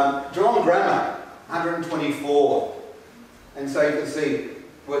 Geelong Grammar, 124. And so you can see,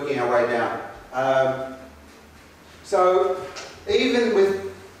 working our way down. So even with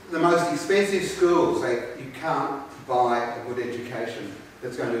the most expensive schools, you can't buy a good education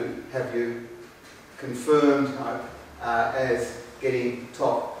that's going to have you confirmed as getting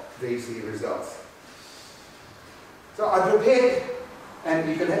top VCE results. So I prepared, and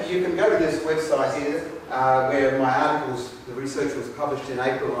you can go to this website here where my articles, the research was published in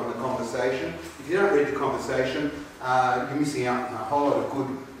April on the conversation. If you don't read the conversation, you're missing out on a whole lot of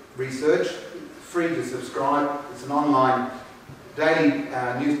good research. Free to subscribe. It's an online daily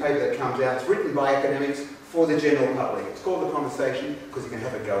newspaper that comes out. It's written by academics for the general public. It's called The Conversation because you can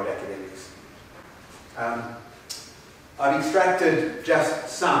have a go at academics. I've extracted just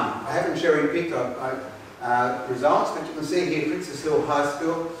some. I haven't cherry-picked results, but you can see here Princess Hill High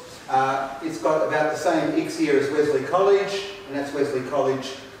School. It's got about the same ICSEA as Wesley College, and that's Wesley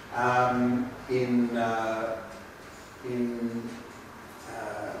College in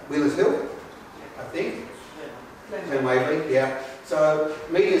Wheelers Hill, I think. Glen Waverley, yeah. So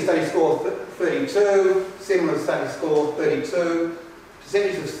median study score 32, similar study score 32,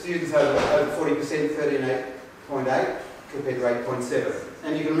 percentage of students over 40%, 13.8 compared to 8.7.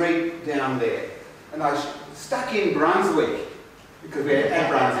 And you can read down there. And I stuck in Brunswick, because we're at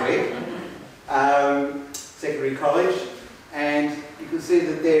Brunswick, secondary college, and you can see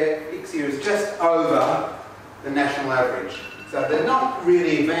that their ICSIA is just over the national average. So they're not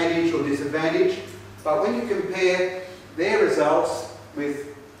really advantaged or disadvantaged, but when you compare their results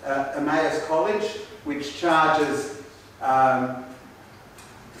with Emmaus College, which charges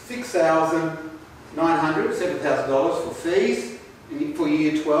 $7,000 for fees for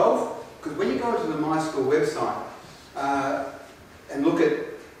year 12, because when you go to the My School website and look at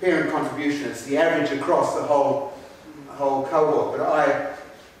parent contribution, it's the average across the whole cohort. But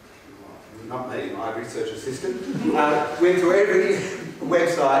not me, my research assistant, went to every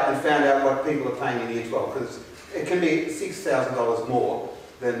website and found out what people are paying in year 12, because it can be $6,000 more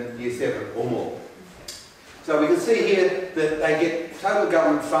than year 7 or more. So we can see here that they get total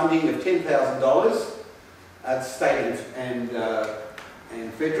government funding of $10,000, state and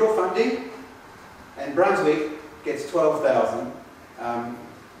federal funding, and Brunswick gets $12,000.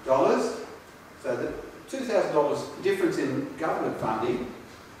 So the $2,000 difference in government funding,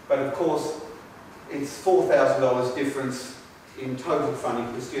 but of course it's $4,000 difference in total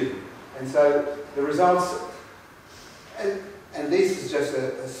funding per student. And so the results, and this is just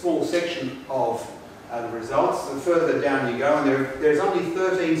a small section of the results. The further down you go, and there's only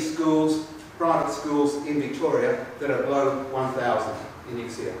 13 schools, private schools in Victoria that are below 1,000 in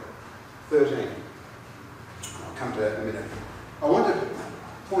ICSIA. 13. I'll come to that in a minute. I want to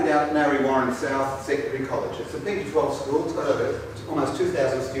point out Mary Warren South Secondary College. It's a P12 school. It's got over almost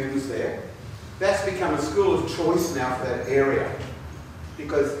 2,000 students there. That's become a school of choice now for that area,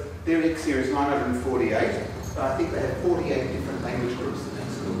 because their ICSIA is 948. So I think they have 48 different language groups in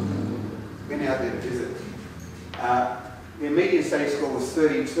that school. Went out there to visit. The median study score was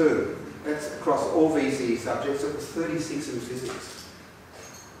 32. That's across all VCE subjects. It was 36 in physics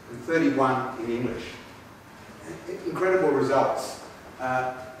and 31 in English. Incredible results.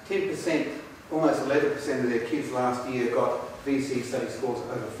 10%, almost 11% of their kids last year got VCE study scores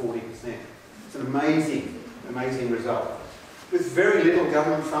over 40%. It's an amazing, amazing result. With very little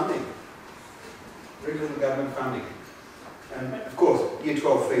government funding. Very little government funding. And of course, year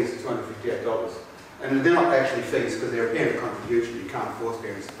 12 fees are $258. And they're not actually fees because they're a parent contribution. You can't force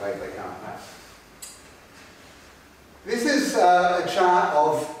parents to pay if they can't pay. This is a chart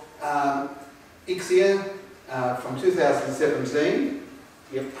of ICSIA from 2017.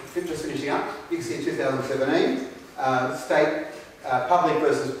 Yep, just finishing up. ICSIA 2017. State public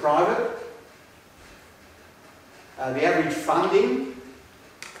versus private. The average funding, you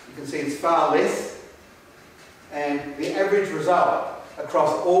can see it's far less. And the average result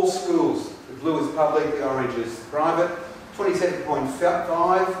across all schools, the blue is public, the orange is private,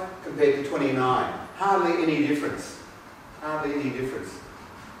 27.5 compared to 29. Hardly any difference. Hardly any difference.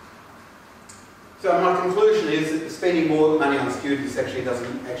 So my conclusion is that spending more money on students actually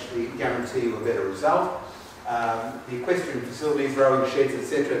doesn't actually guarantee you a better result. The equestrian facilities, rowing sheds,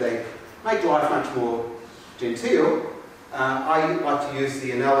 etc., they make life much more genteel. I like to use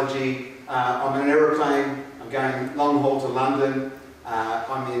the analogy, I'm in an aeroplane, I'm going long haul to London,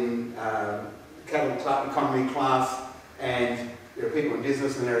 I'm in cattle economy class, and there are people in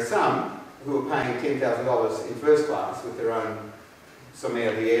business, and there are some who are paying $10,000 in first class with their own somewhere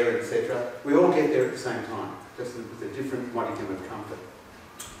of the air, etc. We all get there at the same time, just with a different modicum of comfort.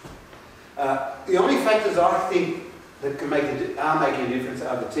 The only factors I think that are making a difference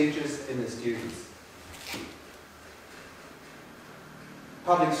are the teachers and the students.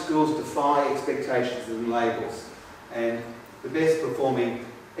 Public schools defy expectations and labels, and the best performing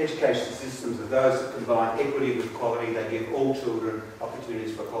education systems are those that combine equity with quality. They give all children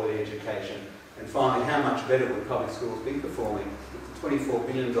opportunities for quality education. And finally, how much better would public schools be performing with the $24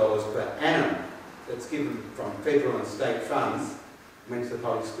 billion per annum that's given from federal and state funds went to the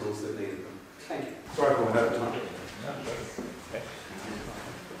public schools that needed them? Thank you. Sorry for my overtime.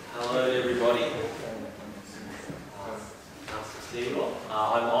 Hello everybody. Nice to see you all.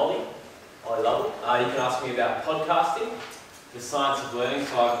 I'm Ollie Lovell. You can ask me about podcasting, the science of learning,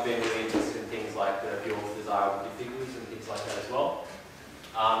 so I've been really interested in things like the authors are figures and things like that as well.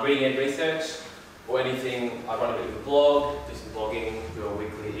 Reading and research, or anything. I run a bit of a blog, do some blogging, do a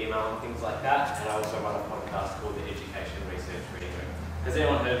weekly email and things like that, and I also run a podcast called the Education Research Reading Room. Has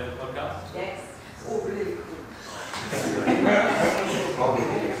anyone heard of the podcast? Yes. Oh, really cool.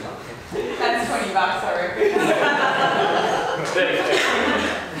 That's $20, I reckon.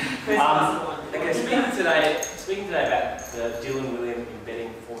 Okay, speaking today about the Dylan Wiliam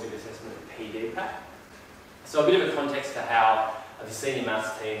Embedding Formative Assessment PD pack. So a bit of a context to how the senior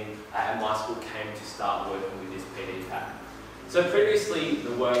maths team at my school came to start working with this PD pack. So previously,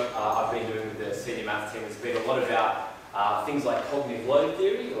 the work I've been doing with the senior maths team has been a lot about things like cognitive load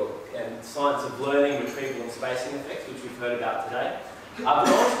theory and science of learning, retrieval and spacing effects, which we've heard about today. But I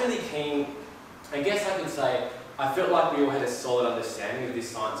was really keen, I guess I could say, I felt like we all had a solid understanding of this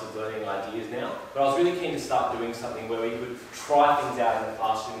science of learning ideas now, but I was really keen to start doing something where we could try things out in the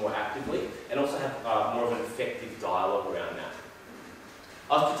classroom more actively and also have more of an effective dialogue around that.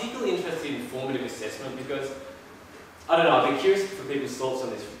 I was particularly interested in formative assessment because, I don't know, I've been curious for people's thoughts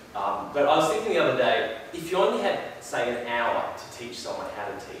on this, but I was thinking the other day, if you only had, say, an hour to teach someone how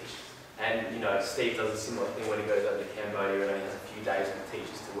to teach, and, you know, Steve does a similar thing when he goes over to Cambodia and only has a few days with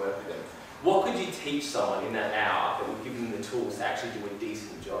teachers to work with them, what could you teach someone in that hour that would give them the tools to actually do a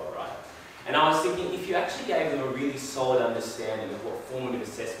decent job, right? And I was thinking, if you actually gave them a really solid understanding of what formative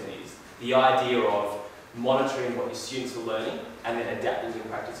assessment is, the idea of monitoring what your students are learning and then adapting your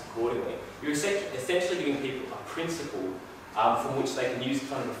practice accordingly, you're essentially giving people a principle from which they can use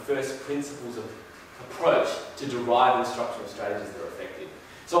kind of a first principles of approach to derive instructional strategies that are effective.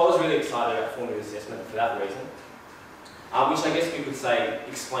 So I was really excited about formative assessment for that reason. Which I guess we could say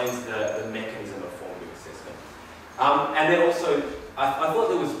explains the mechanism of formative assessment. And then also, I thought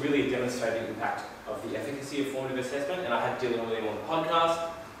there was really a demonstrated impact of the efficacy of formative assessment, and I had Dylan Wiliam on the podcast.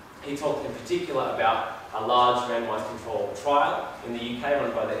 He talked in particular about a large randomised controlled trial in the UK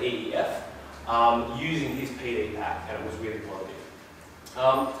run by the EEF using his PD pack, and it was really positive.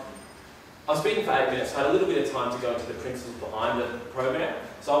 I was speaking for 8 minutes, so I had a little bit of time to go into the principles behind the program.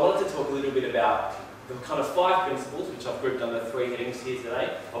 So I wanted to talk a little bit about the kind of 5 principles, which I've grouped under 3 headings here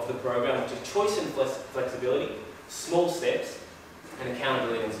today, of the program, which is choice and flexibility, small steps, and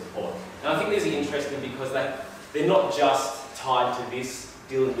accountability and support. And I think these are interesting because they're not just tied to this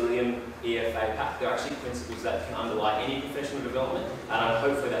Dylan Wiliam EFA pack, they're actually principles that can underlie any professional development, and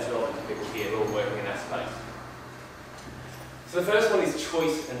hopefully that's relevant to people here who are working in that space. So the first one is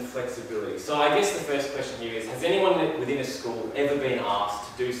choice and flexibility. So I guess the first question here is, has anyone within a school ever been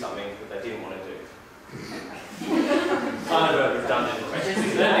asked to do something that they didn't want to do? Kind of a redundant question,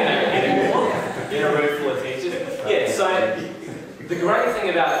 isn't it? In a room full of teachers. Yeah, so the great thing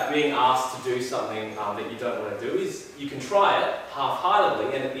about being asked to do something that you don't want to do is you can try it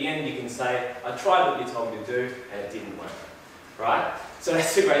half-heartedly, and at the end you can say, I tried what you told me to do and it didn't work. Right? So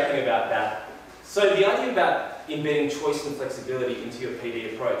that's the great thing about that. So the idea about embedding choice and flexibility into your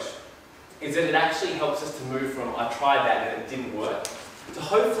PD approach is that it actually helps us to move from I tried that and it didn't work, to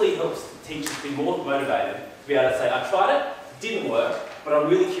hopefully helps teachers be more motivated to be able to say, I tried it, didn't work, but I'm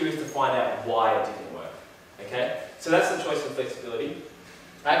really curious to find out why it didn't work. Okay? So that's the choice and flexibility.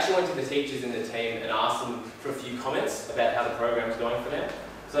 I actually went to the teachers in the team and asked them for a few comments about how the program's going for them.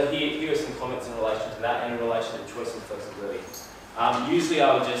 So here are some comments in relation to that and in relation to choice and flexibility. Usually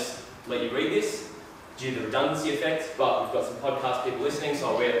I would just let you read this due to the redundancy effect, but we've got some podcast people listening, so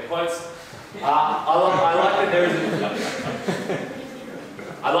I'll read the quotes. I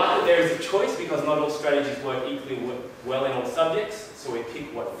like that there is a choice because not all strategies work equally well in all subjects, so we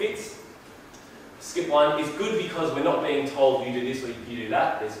pick what fits. Skip one, it's good because we're not being told you do this or you do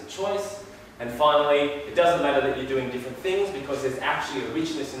that, there's a choice. And finally, it doesn't matter that you're doing different things because there's actually a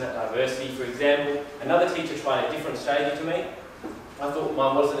richness in that diversity. For example, another teacher tried a different strategy to me. I thought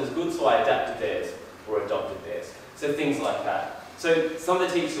mine wasn't as good, so I adapted theirs or adopted theirs. So things like that. So some of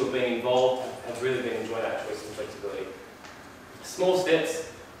the teachers who have been involved have really been enjoying that choice and flexibility. Small steps,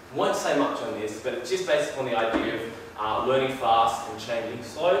 won't say much on this, but it's just based on the idea of learning fast and changing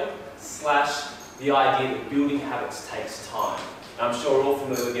slow, / the idea that building habits takes time. And I'm sure we're all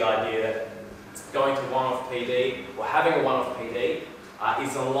familiar with the idea that going to one-off PD or having a one-off PD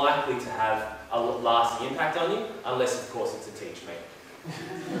is unlikely to have a lasting impact on you, unless of course it's a TeachMeet.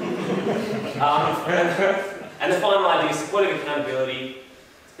 And the final idea, supportive accountability,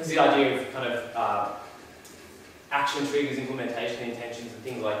 is the idea of kind of action triggers, implementation intentions and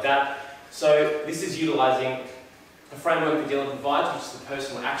things like that. So this is utilising a framework that Dylan provides, which is the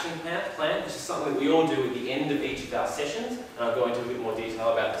personal action plan, which is something that we all do at the end of each of our sessions, and I'll go into a bit more detail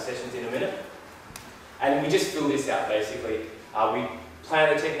about the sessions in a minute. And we just fill this out basically. We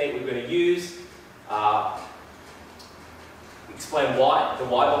plan the technique we're going to use, explain why, the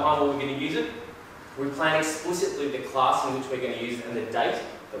why behind what we're going to use it. We plan explicitly the class in which we're going to use it and the date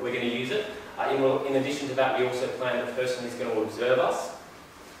that we're going to use it. In addition to that, we also plan the person who's going to observe us,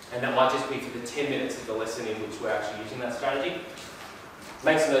 and that might just be for the 10 minutes of the lesson in which we're actually using that strategy.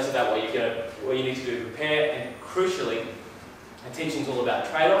 Make some notes about what you need to do to prepare, and crucially, teaching is all about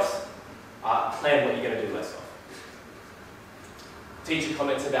trade-offs. Plan what you're going to do less of. teacher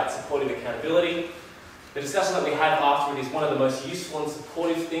comments about supportive accountability. The discussion that we have after it is one of the most useful and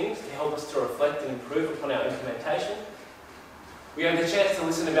supportive things to help us to reflect and improve upon our implementation. We have the chance to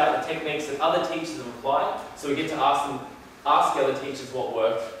listen about the techniques that other teachers have applied, so we get to ask the other teachers what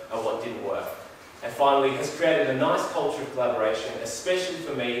worked and what didn't work. And finally, has created a nice culture of collaboration, especially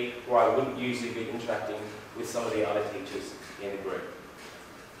for me, where I wouldn't usually be interacting with some of the other teachers in the group.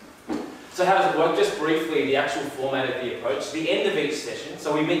 So how does it work? Just briefly, the actual format of the approach. The end of each session,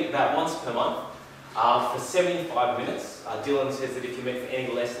 so we meet about once per month for 75 minutes. Dylan says that if you meet for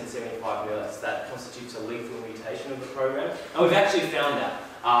any less than 75 minutes, that constitutes a lethal mutation of the program. And we've actually found that.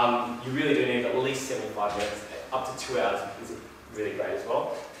 You really do need at least 75 minutes. Up to 2 hours is really great as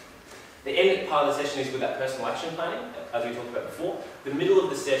well. The end part of the session is with that personal action planning, as we talked about before. The middle of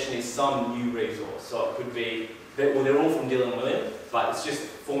the session is some new resource. So it could be, well, they're all from Dylan and Wiliam, but it's just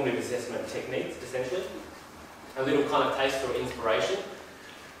formative assessment techniques, essentially. A little kind of taste for inspiration.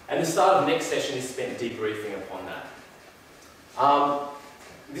 And the start of the next session is spent debriefing upon that.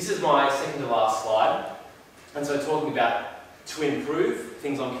 This is my second to last slide. And so talking about to improve,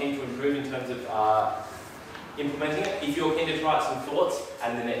 things I'm keen to improve in terms of implementing it. If you're keen to write some thoughts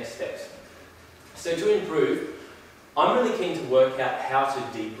and the next steps. So to improve, I'm really keen to work out how to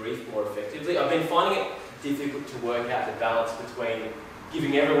debrief more effectively. I've been finding it difficult to work out the balance between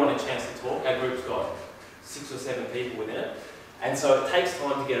giving everyone a chance to talk. Our group's got 6 or 7 people within it. And so it takes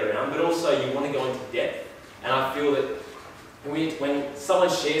time to get around, but also you want to go into depth. And I feel that when someone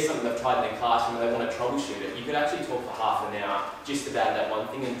shares something they've tried in their classroom and they want to troubleshoot it, you could actually talk for half an hour just about that one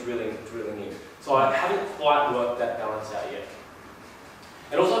thing and drilling in. So I haven't quite worked that balance out yet.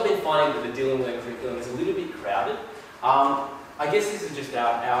 And also I've been finding that the Dylan Learn curriculum is a little bit crowded. I guess this is just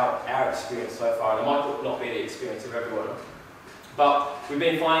our experience so far, and it might not be the experience of everyone. But we've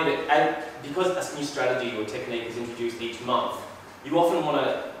been finding that because a new strategy or technique is introduced each month, you often want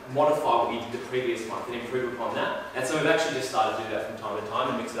to modify what you did the previous month and improve upon that. And so we've actually just started to do that from time to time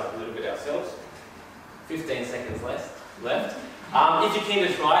and mix it up a little bit ourselves. 15 seconds left. If you're keen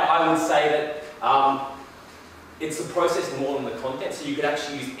to try it, I would say that it's the process more than the content, so you could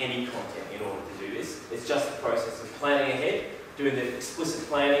actually use any content in order to do this. It's just the process of planning ahead, doing the explicit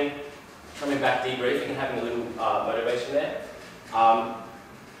planning, coming back, debriefing, and having a little motivation there.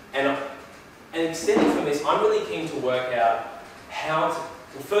 And extending from this, I'm really keen to work out how to,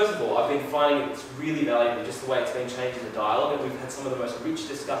 well, first of all, I've been finding it's really valuable just the way it's been changing the dialogue, and we've had some of the most rich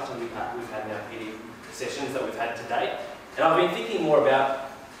discussions we've had in our PD sessions that we've had to date. And I've been thinking more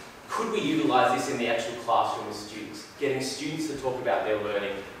about, could we utilise this in the actual classroom with students? Getting students to talk about their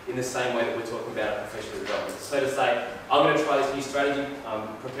learning in the same way that we're talking about our professional development. So to say, I'm going to try this new strategy,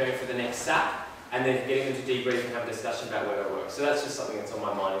 preparing for the next SAP, and then getting them to debrief and have a discussion about where they work. So that's just something that's on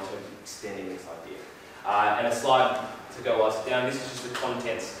my mind in terms of extending this idea. And a slide to go us down. This is just the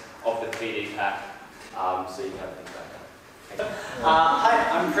contents of the PD pack, so you can have a think about that.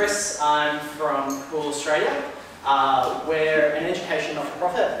 Hi, I'm Chris. I'm from Cool Australia. We're an education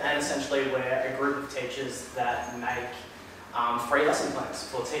not-for-profit, and essentially we're a group of teachers that make free lesson plans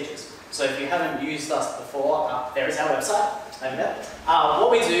for teachers. So if you haven't used us before, there is our website over there.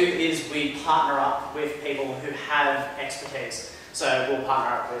 What we do is we partner up with people who have expertise. So we'll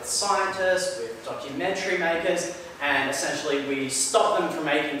partner up with scientists, with documentary makers, and essentially we stop them from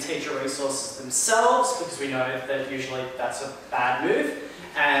making teacher resources themselves because we know that usually that's a bad move.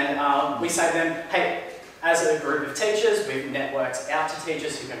 And we say to them, hey, as a group of teachers, we've networked out to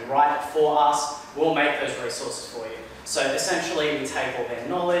teachers who can write it for us. We'll make those resources for you. So essentially we take all their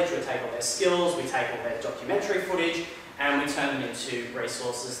knowledge, we take all their skills, we take all their documentary footage, and we turn them into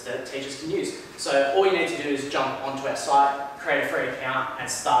resources that teachers can use. So all you need to do is jump onto our site, create a free account, and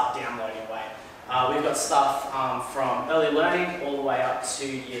start downloading away. We've got stuff from early learning all the way up to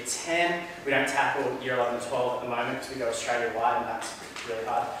year 10. We don't tackle year 11 and 12 at the moment because we go Australia-wide and that's really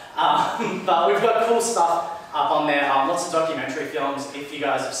hard. But we've got cool stuff up on there, lots of documentary films. If you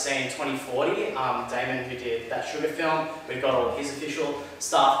guys have seen 2040, Damon who did that sugar film, we've got all his official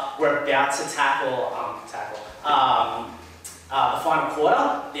stuff. We're about to tackle the final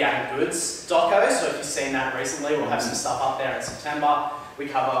quarter, the Adam Goods doco, so if you've seen that recently, we'll have some stuff up there in September. We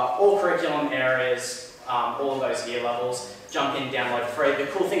cover all curriculum areas, all of those year levels. Jump in, download free.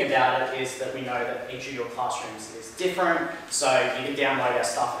 The cool thing about it is that we know that each of your classrooms is different, so you can download our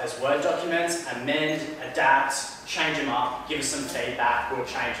stuff as Word documents, amend, adapt, change them up, give us some feedback, we'll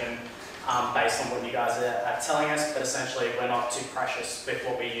change them based on what you guys are telling us, but essentially we're not too precious with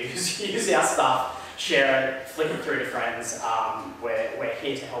what we use. Use our stuff, share it, flick it through to friends. We're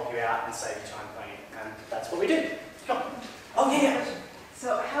here to help you out and save you time playing, and that's what we do. Come. Oh yeah.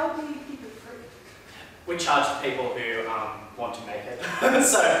 So how do you keep it free? We charge people who want to make it.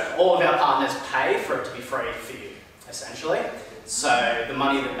 So all of our partners pay for it to be free for you, essentially. So the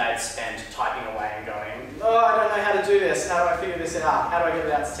money that they'd spend typing away and going, oh, I don't know how to do this, how do I figure this out, how do I get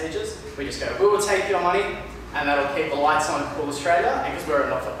it out to teachers? We just go, we will take your money and that'll keep the lights on at Cool Australia, and because we're a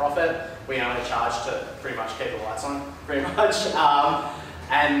not-for-profit, we only charge to pretty much keep the lights on, pretty much.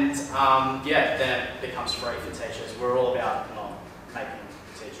 Yeah, then it becomes free for teachers. We're all about not making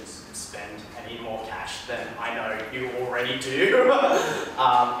teachers spend any more cash than I know you already do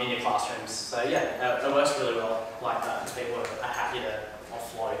in your classrooms. So yeah, it works really well like that. People are happy to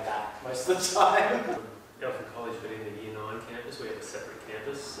offload that most of the time. Eltham College, but in the Year 9 campus, we have a separate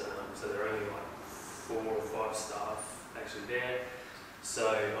campus, so there are only like 4 or 5 staff actually there. So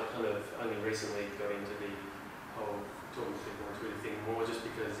I kind of only recently got into the whole talking to people on Twitter thing more just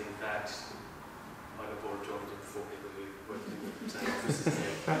because in fact I got bored of talking to 4 people who worked in the same offices as me,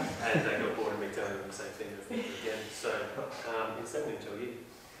 and they got bored of me telling them the same thing over and over again. So instead I'm going to tell you.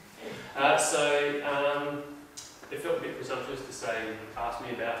 It felt a bit presumptuous to say, ask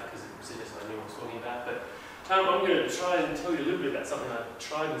me about, because it suggests I knew what I was talking about, but I'm going to try and tell you a little bit about something I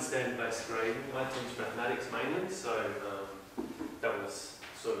tried in standard-based grading. I teach mathematics mainly, so that was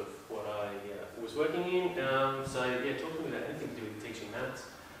sort of what I was working in. So yeah, talk to me about anything to do with teaching maths.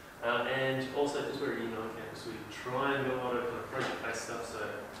 And also, because we're a Year 9 campus, we try and do a lot of kind of project-based stuff, so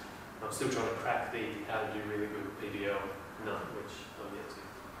I'm still trying to crack the how to do really good PBL nut, which I'm yet to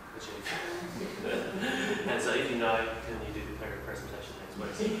achieve. And so if you know, can you do the presentation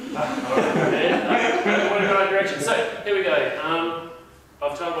next week? What a great direction. So here we go.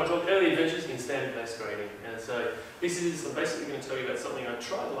 I've told my talk early adventures in standard-based grading, and so this is, I'm basically going to tell you about something I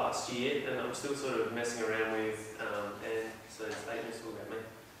tried last year and I'm still sort of messing around with, and so it's 8 minutes all about me.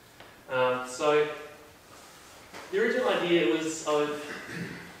 So the original idea was,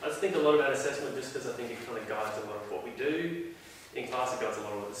 I think a lot about assessment just because I think it kind of guides a lot of what we do. In class it guides a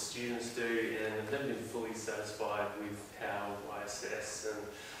lot of what the students do, and I've never been fully satisfied with how I assess and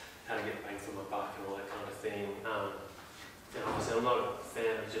how to get bang for my buck and all that kind of thing. And obviously I'm not a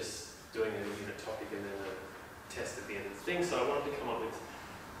fan of just doing a unit topic and then a test at the end of the thing, so I wanted to come up with,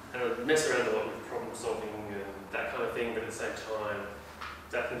 and I mess around a lot with problem solving and that kind of thing, but at the same time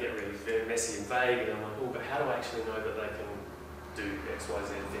that can get really very messy and vague, and I'm like, oh, but how do I actually know that they can do X, Y,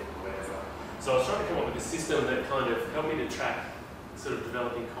 Z thing or whatever? So I was trying to come up with a system that kind of helped me to track sort of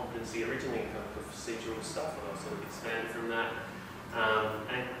developing competency, originally kind of procedural stuff, and I'll sort of expand from that.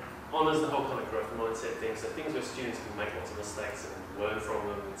 And honours the whole kind of growth mindset thing, so things where students can make lots of mistakes and learn from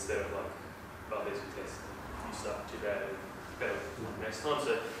them instead of like, oh, there's a test, you suck too bad, better next time.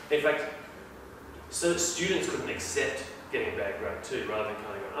 So in fact, so students couldn't accept getting a bad grade too, rather than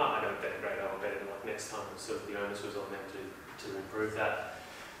kind of going, oh, I got a bad grade, I'll better like next time. So the onus was on them to improve that.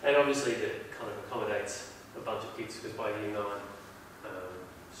 And obviously that kind of accommodates a bunch of kids, because by Year 9,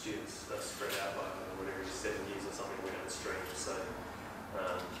 students are spread out by whatever, 7 years or something down the stream. So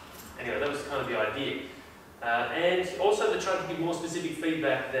anyway, that was kind of the idea. And also to try to give more specific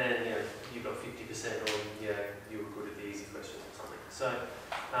feedback than, you got 50% or you were good at the easy questions or something. So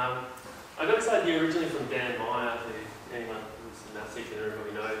I got this idea originally from Dan Meyer, who anyone who's a maths teacher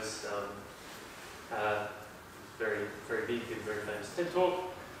everybody knows. Very, very big, did a very famous TED Talk.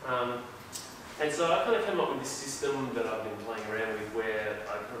 And so I kind of came up with this system that I've been playing around with, where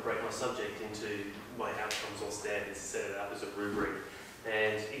I kind of break my subject into my outcomes or standards, set it up as a rubric.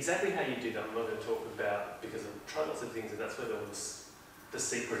 And exactly how you do that I'm not going to talk about, because I've tried lots of things, and that's where the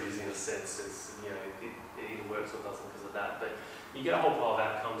secret is, in a sense. It's, it either works or doesn't because of that. But you get a whole pile of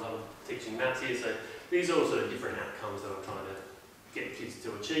outcomes. I'm teaching maths here, so these are all sort of different outcomes that I'm trying to get kids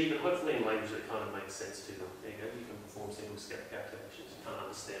to achieve, and hopefully in language that kind of makes sense to them. There you go, you can perform single step calculations. You can't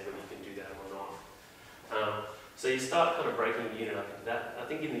understand whether you can do that or not. So you start kind of breaking the unit up into that. I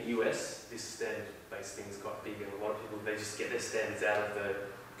think in the US, this standard-based thing is quite big, and a lot of people, they just get their standards out of the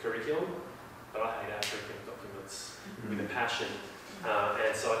curriculum, but I hate our curriculum documents with a passion.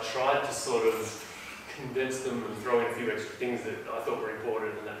 And so I tried to sort of condense them and throw in a few extra things that I thought were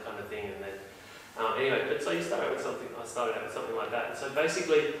important and that kind of thing. And then anyway, but so you start out with something, I started out with something like that. And so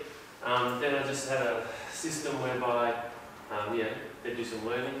basically, then I just had a system whereby, they do some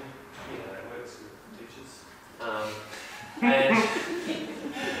learning. You know how that works with teachers.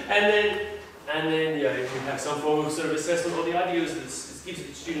 And then you have some form of sort of assessment. Or the idea is that it gives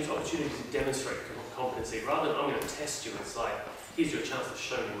the students opportunity to demonstrate competency. Rather than I'm going to test you, it's like, here's your chance to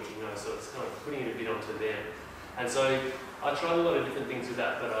show me what you know. So it's kind of putting it a bit onto them. And so I tried a lot of different things with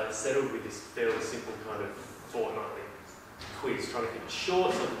that, but I settled with this fairly simple kind of fortnightly quiz, trying to keep it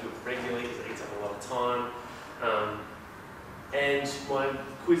short, so I can do it regularly because it eats up a lot of time. And my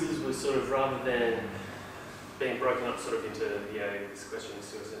quizzes were sort of, rather than being broken up sort of into this question,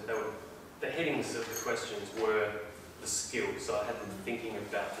 the headings of the questions were the skills, so I had them thinking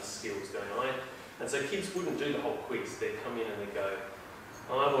about the skills going on. And so kids wouldn't do the whole quiz. They'd come in and they'd go,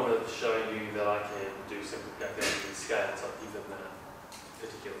 I want to show you that I can do simple calculations and scales. I'd give them that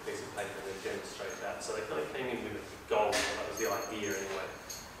particular piece of paper and they'd demonstrate that. So they kind of came in with a goal, that was the idea anyway.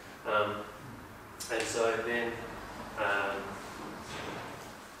 And so then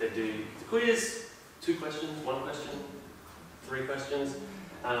they'd do the quiz, 2 questions, 1 question, 3 questions,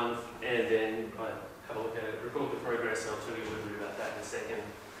 and then I'd have a look at it, record the progress, and I'll tell you a little bit about that in a second,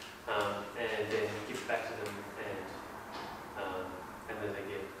 and then give it back to them, and then they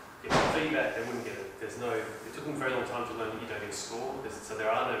get feedback. They wouldn't get it. It took them a very long time to learn that you don't get a score, so there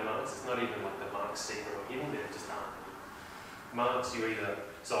are no marks. It's not even like the marks secret or hidden, there just aren't marks. You either,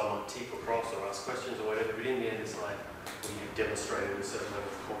 so I might tick or cross or ask questions or whatever, but in the end it's like, well, you've demonstrated a certain level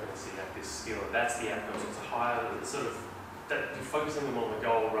of competency at this skill, and that's the outcome. So it's higher, it's sort of, that you're focusing them on the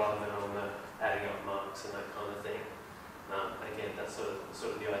goal rather than on the adding up marks and that kind of thing. Again, that's sort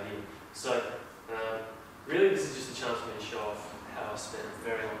of the idea. So, really this is just a chance for me to show off how I spent a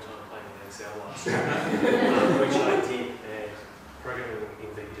very long time playing with Excel last year, which I did, and programming in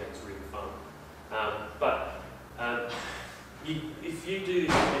VBA is really fun. If you do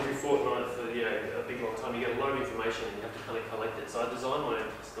this every fortnight for a big long time, you get a lot of information and you have to kind of collect it. So I designed my own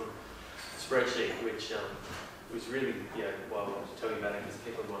custom spreadsheet, which was really, well, I wanted to tell you about it because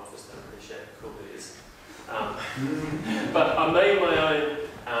people in my office don't appreciate how cool it is. But I made my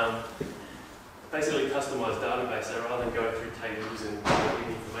own basically customised database, so rather than go through tables and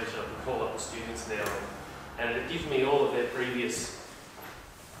giving information, I can call up the students now and it gives me all of their previous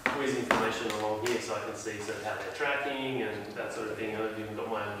quiz information along here, so I can see sort of how they're tracking and that sort of thing. I've even got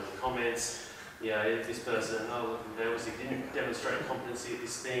my own little comments. If this person, look, they obviously didn't demonstrate competency at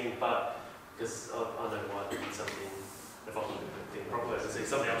this thing, but because I know why they did something, if I look at the thing properly, I can see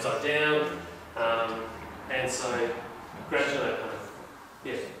something upside down, and so gradually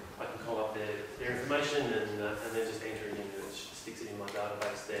I can call up their information and then just enter it in, and it sticks it in my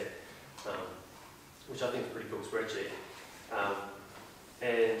database there, which I think is a pretty cool spreadsheet.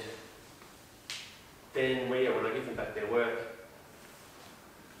 And then when I give them back their work,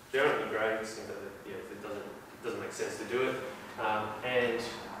 there aren't any grades, it doesn't make sense to do it. And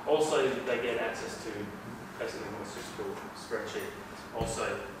also they get access to basically my statistical spreadsheet. Also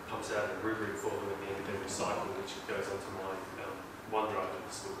pumps out a rubric for them at the end of every cycle, which goes onto my OneDrive that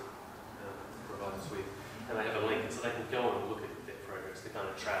the school provides us with. And they have a link, so they can go and look at their progress to kind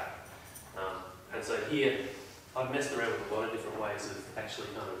of track. And so here, I've messed around with a lot of different ways of actually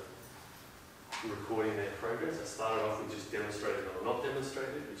kind of recording their progress. I started off with just demonstrated or not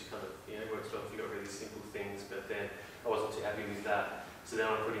demonstrated, which kind of works well if you've got really simple things, but then I wasn't too happy with that. So then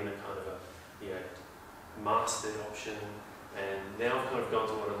I put in a kind of a mastered option, and now I've kind of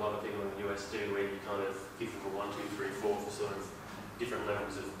gone to what a lot of people in the US do, where you kind of give them a 1, 2, 3, 4 for sort of different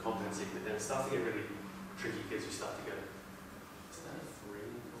levels of competency, but then it starts to get really tricky because you start to go, is that a 3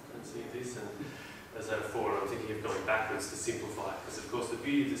 competency of this? And as a 4, and I'm thinking of going backwards to simplify it, because of course the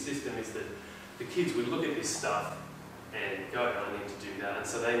beauty of the system is that the kids would look at this stuff and go, I need to do that, and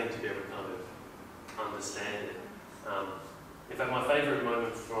so they need to be able to kind of understand it. In fact, my favourite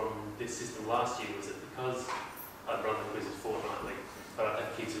moment from this system last year was that because I'd run the quizzes fortnightly, but I'd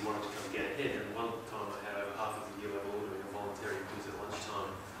have kids who wanted to come and get ahead, and one time I had over half of the year level doing a voluntary quiz at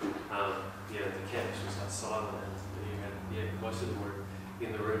lunchtime. The campus was like silent, and most of them were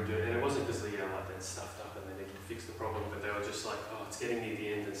in the room doing it. And it wasn't because they'd stuffed up and they needed to fix the problem, but they were just like, it's getting near the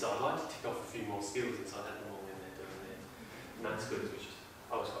end, and so I'd like to tick off a few more skills, and so I had them all in there doing their maths quiz, which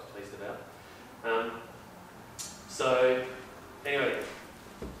I was quite pleased about. So anyway,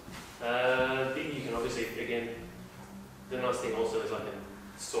 you can obviously, again, the nice thing also is I can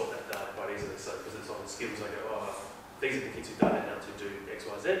sort that data quite easily. So because it's on skills, I go, these are the kids who don't know how to do X,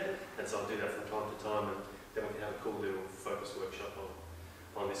 Y, Z, and so I'll do that from time to time, and then we can have a cool little focus workshop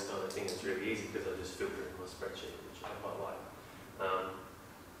on this kind of thing. It's really easy because I just filter in my spreadsheet, which I quite like.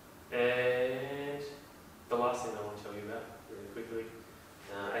 And the last thing I want to tell you about really quickly,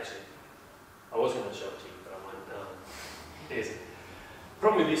 actually, I was going to show it to you, but I won't. The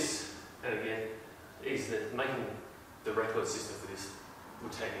problem with this, and again, is that making the record system for this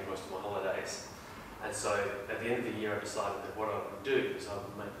would take me most of my holidays. And so at the end of the year, I decided that what I would do is I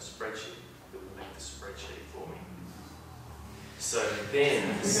would make a spreadsheet that would make the spreadsheet for me. So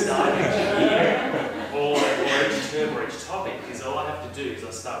then, starting here, or each term or each topic, is all I have to do is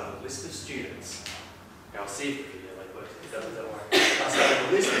I start with a list of students. I'll see if the video works. It doesn't work. I start with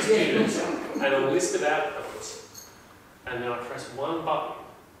a list of students and a list of outcomes, and then I press one button.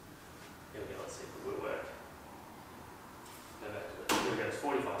 Here we go, let's see if it will work.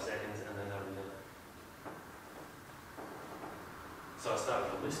 45 seconds, and then they'll be done. So I start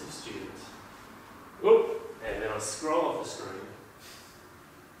with a list of students. Whoop! And then I scroll off the screen.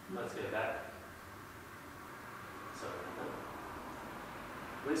 Let's go back. So,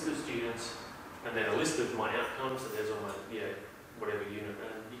 list of students, and then a list of my outcomes. So there's all my, whatever unit.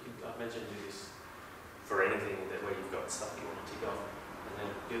 And you can, I've mentioned do this for anything that where you've got stuff you want to tick off, and then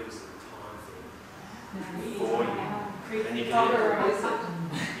it builds the time thing for you. And you can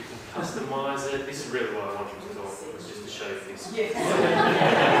customize it. This is really why I wanted to talk, was just to show you this. Yes.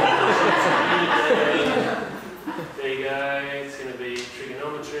 There you go. It's going to be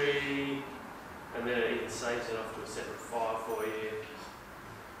trigonometry, and then it even saves it off to a separate file for you.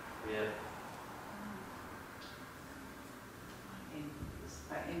 Yeah.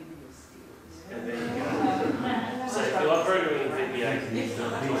 And then you go. So if you like programming in VBA,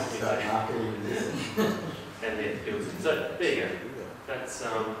 and then it builds it. So there you go. That's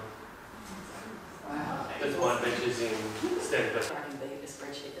my adventures in standard basic. I can be a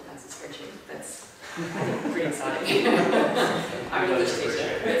spreadsheet that makes a spreadsheet. That's pretty exciting. I'm an English teacher.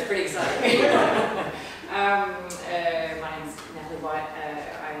 It's pretty exciting. My name's Natalie White.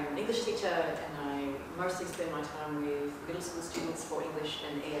 I'm an English teacher, and I mostly spend my time with middle school students for English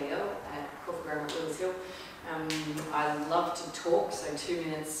and EAL at Kolber Grammar at Willers Hill. I love to talk, so 2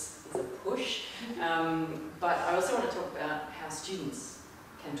 minutes is a push. But I also want to talk about how students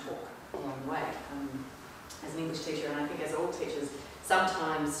can talk along the way. As an English teacher, and I think as all teachers,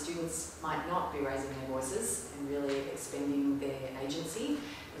 sometimes students might not be raising their voices and really expending their agency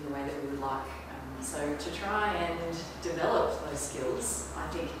in the way that we would like. So to try and develop those skills, I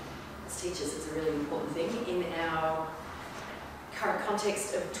think as teachers it's a really important thing. In our current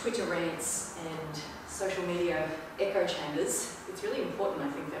context of Twitter rants and social media echo chambers, it's really important, I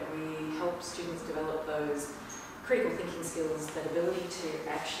think, that we help students develop those critical thinking skills, that ability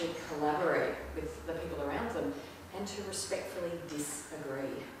to actually collaborate with the people around them and to respectfully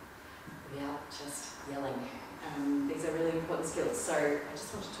disagree without just yelling. These are really important skills. So I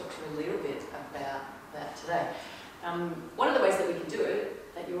just want to talk to you a little bit about that today. One of the ways that we can do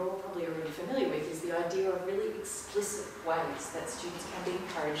it, that you're all probably already familiar with, is the idea of really explicit ways that students can be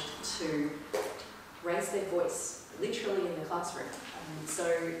encouraged to raise their voice, literally in the classroom.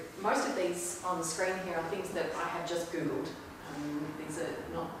 So most of these on the screen here are things that I have just Googled. These are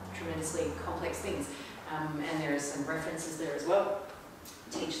not tremendously complex things. And there are some references there as well.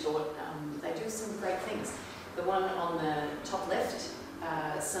 Teach Thought, they do some great things. The one on the top left,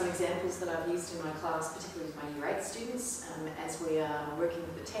 some examples that I've used in my class, particularly with my Year 8 students, as we are working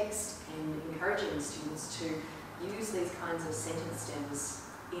with the text and encouraging students to use these kinds of sentence stems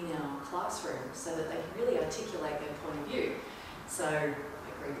in our classroom so that they can really articulate their point of view. So, I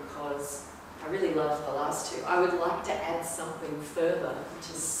agree, because I really love the last two. I would like to add something further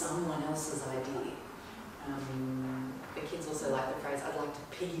to someone else's idea. The kids also like the phrase, I'd like to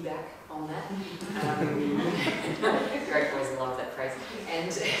piggyback on that. Great boys love that phrase.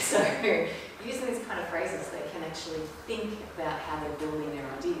 And so, using these kind of phrases, they can actually think about how they're building their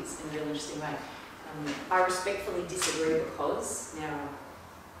ideas in a really interesting way. I respectfully disagree because, now,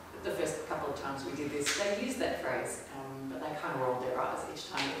 the first couple of times we did this, they used that phrase, but they kind of rolled their eyes each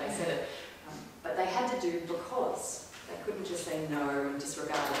time that they said it. But they had to do because. They couldn't just say no and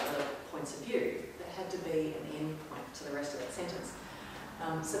disregard other points of view. There had to be an end point to the rest of that sentence.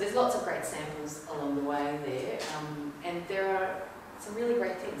 So there's lots of great samples along the way there, and there are some really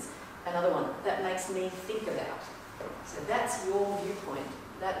great things. Another one, that makes me think about. So that's your viewpoint.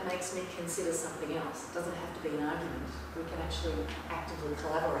 That makes me consider something else. It doesn't have to be an argument. We can actually actively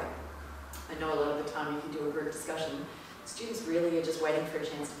collaborate. I know a lot of the time if you do a group discussion, students really are just waiting for a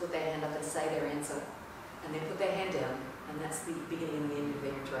chance to put their hand up and say their answer, and then put their hand down, and that's the beginning and the end of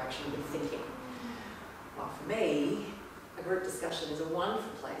their interaction with thinking. Well, for me, a group discussion is a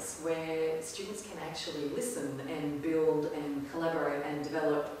wonderful place where students can actually listen and build and collaborate and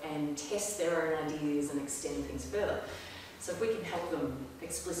develop and test their own ideas and extend things further. So if we can help them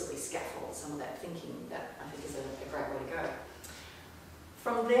explicitly scaffold some of that thinking, that I think is a great way to go.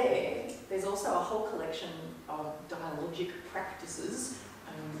 From there, there's also a whole collection of dialogic practices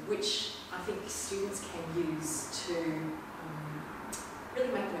which I think students can use to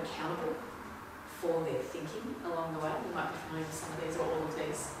really make them accountable for their thinking along the way. You might be familiar with some of these or all of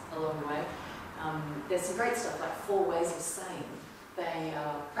these along the way. There's some great stuff like 4 ways of saying. They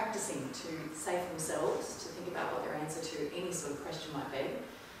are practicing to say for themselves, to think about what their answer to any sort of question might be.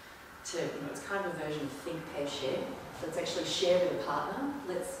 It's kind of a version of think, pair, share. Let's actually share with a partner.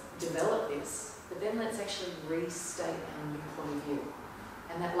 Let's develop this, but then let's actually restate our new point of view.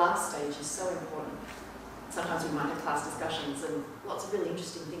 And that last stage is so important. sometimes we might have class discussions and lots of really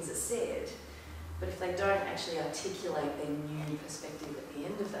interesting things are said, but if they don't actually articulate their new perspective at the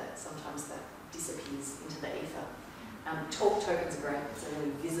end of that, sometimes that disappears into the ether. Talk tokens are great. It's a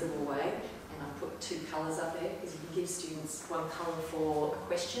really visible way, and I've put 2 colours up there because you can give students one colour for a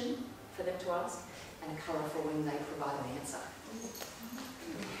question for them to ask and a colour for when they provide an answer.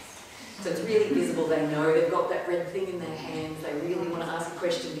 So it's really visible. They know they've got that red thing in their hands. They really want to ask a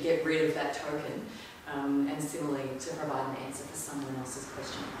question to get rid of that token, and similarly to provide an answer for someone else's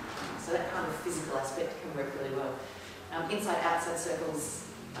question. So that kind of physical aspect can work really well. Inside-outside circles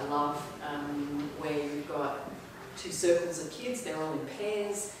I love, where you've got 2 circles of kids, they're all in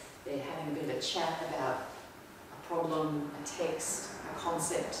pairs, they're having a bit of a chat about a problem, a text, a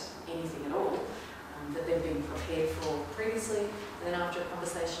concept, anything at all that they've been prepared for previously, and then after a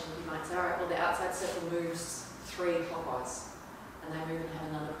conversation you might say, alright, well the outside circle moves 3 clockwise, and they move and have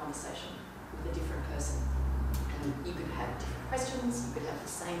another conversation with a different person. And you could have different questions, you could have the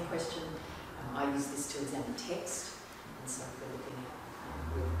same question. I use this to examine text, and so if we're looking at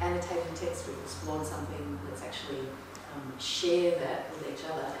we've annotated text, we've explored something, let's actually share that with each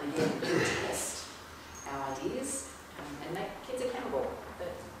other and again test our ideas and make kids accountable.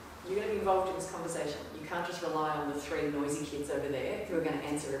 That you're going to be involved in this conversation. You can't just rely on the 3 noisy kids over there who are going to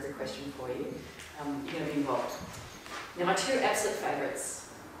answer every question for you. You're going to be involved. Now my 2 absolute favourites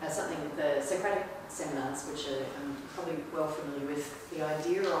are something the Socratic seminars, which are probably well familiar with, the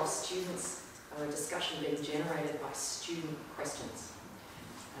idea of students or a discussion being generated by student questions.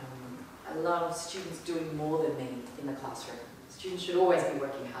 I love students doing more than me in the classroom. Students should always be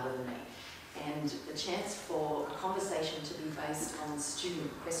working harder than me. And the chance for a conversation to be based on student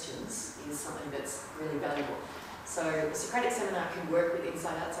questions is something that's really valuable. So the Socratic seminar can work with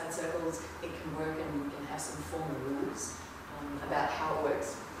inside-outside circles. It can work and you can have some formal rules about how it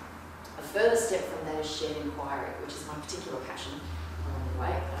works. A further step from that is shared inquiry, which is my particular passion along the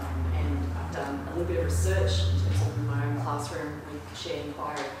way. And I've done a little bit of research in terms of my own classroom with shared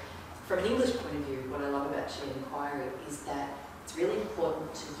inquiry. From an English point of view, what I love about shared inquiry is that it's really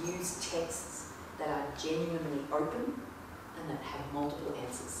important to use texts that are genuinely open and that have multiple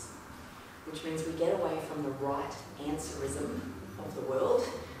answers, which means we get away from the right answerism of the world,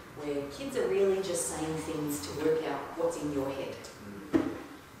 where kids are really just saying things to work out what's in your head.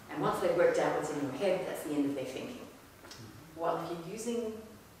 And once they've worked out what's in your head, that's the end of their thinking. While if you're using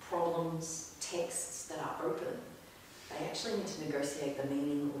problems, texts that are open, they actually need to negotiate the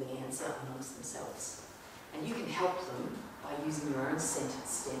meaning or the answer amongst themselves. And you can help them by using your own sentence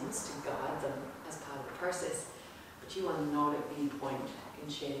stems to guide them as part of the process, but you are not at any point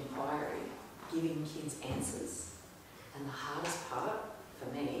in shared inquiry giving kids answers. And the hardest part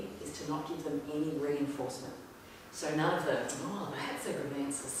for me is to not give them any reinforcement. So none of the, oh, that's a good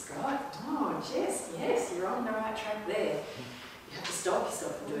answer, Scott. Oh, Jess, yes, you're on the right track there. You have to stop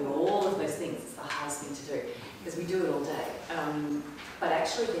yourself from doing all of those things. It's the hardest thing to do, because we do it all day. But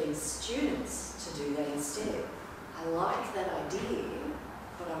actually getting students to do that instead, I like that idea,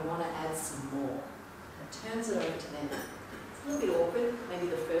 but I want to add some more. And it turns it over to them. It's a little bit awkward, maybe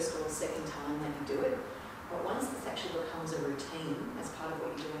the first or second time that you do it, but once this actually becomes a routine as part of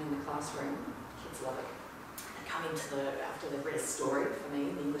what you're doing in the classroom, kids love it. They come into after they've read a story, for me,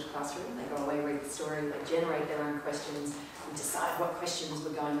 in the English classroom, they go away, read the story, they generate their own questions, we decide what questions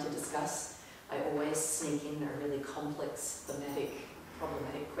we're going to discuss. I always sneak in a really complex, thematic,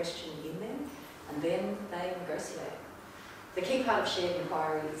 problematic question in there, and then they negotiate. The key part of shared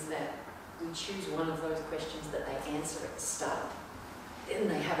inquiry is that we choose one of those questions that they answer at the start, then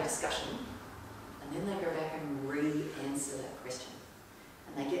they have a discussion, and then they go back and re-answer that question.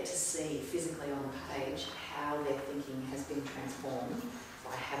 And they get to see physically on the page how their thinking has been transformed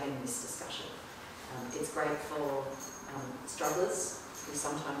by having this discussion. It's great for strugglers who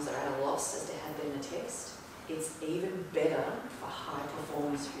sometimes are at a loss as to how to do a text. It's even better for high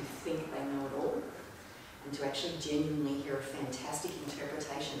performers who think they know it all, and to actually genuinely hear a fantastic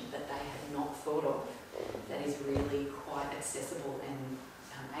interpretation that they had not thought of, that is really quite accessible and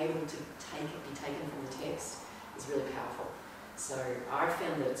able to be taken from the text, is really powerful. So I've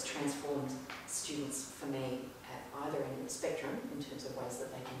found that it's transformed students for me at either end of the spectrum in terms of ways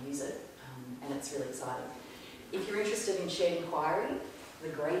that they can use it, and it's really exciting. If you're interested in shared inquiry, the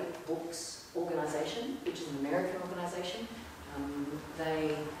Great Books organisation, which is an American organisation,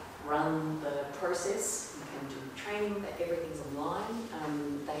 they run the process. You can do training, everything's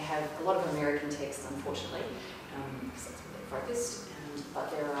online. They have a lot of American text, unfortunately, because that's where they're focused,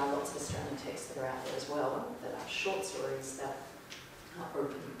 but there are lots of Australian texts that are out there as well that are short stories that are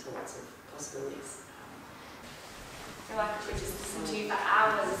open to lots of possibilities. I feel like we just listen to you for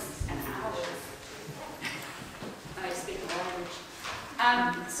hours and hours. native speaker language.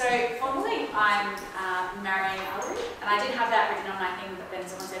 So formally, I'm Marion Ellery, and I didn't have that written on my thing, but then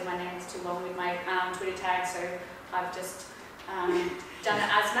someone said my name was too long with my Twitter tag, so I've just done it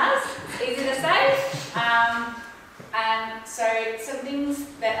as Maz. It's easy to say. And so some things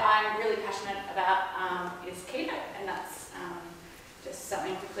that I'm really passionate about is Keynote, and that's just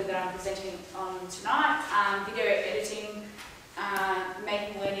something quickly that I'm presenting on tonight. Video editing,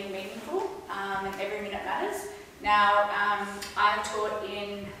 making learning meaningful, and every minute matters. Now, I've taught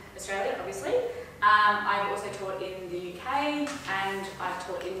in Australia, obviously. I've also taught in the UK, and I've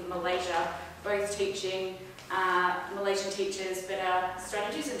taught in Malaysia, both teaching Malaysian teachers better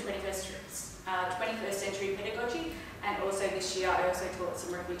strategies in 21st century pedagogy, and also this year I also taught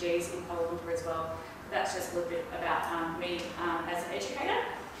some refugees in Kolber as well. That's just a little bit about me as an educator.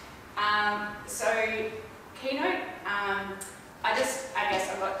 So Keynote, I guess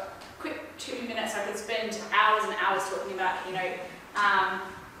I've got a quick 2 minutes. I could spend hours and hours talking about Keynote,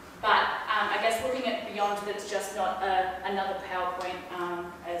 but I guess looking at beyond that, it's just not another PowerPoint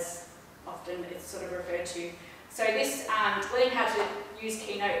as often it's sort of referred to. So this learning how to use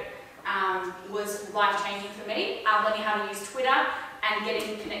Keynote was life-changing for me. Learning how to use Twitter and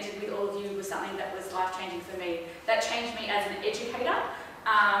getting connected with all of you was something that was life-changing for me. That changed me as an educator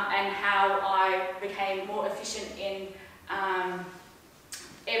and how I became more efficient in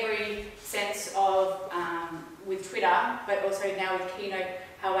every sense of with Twitter, but also now with Keynote,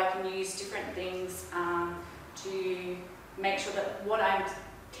 how I can use different things to make sure that what I'm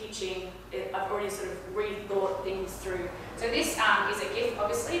teaching, I've already sort of rethought things through. So this is a GIF,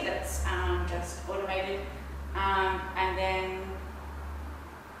 obviously, that's just automated, and then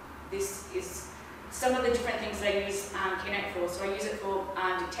this is some of the different things that I use Keynote for. So I use it for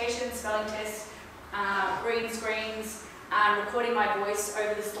dictation, spelling tests, green screens, recording my voice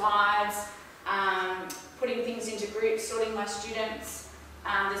over the slides, putting things into groups, sorting my students.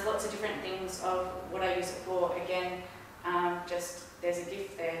 There's lots of different things of what I use it for. Again, there's a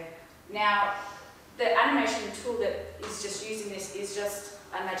GIF there. Now, the animation tool that is just using this is just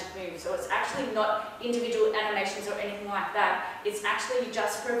a magic move. So it's actually not individual animations or anything like that. It's actually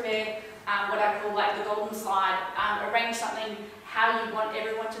just prepare what I call like the golden slide, arrange something how you want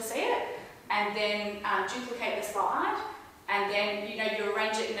everyone to see it, and then duplicate the slide, and then you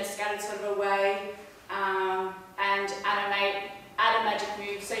arrange it in a scattered sort of a way, and animate, add a magic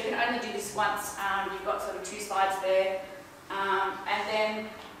move. So you can only do this once. You've got sort of 2 slides there, and then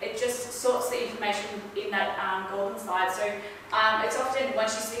it just sorts the information in that golden slide. So it's often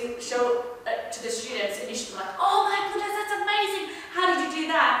once you show it to the students, initially like, oh my goodness, that's amazing! How did you do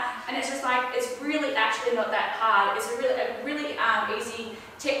that? And it's just like, it's really actually not that hard. It's a really easy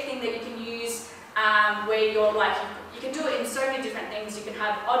tech thing that you can use where you're like, you can do it in so many different things. You can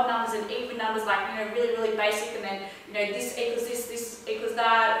have odd numbers and even numbers, like really basic, and then this equals this equals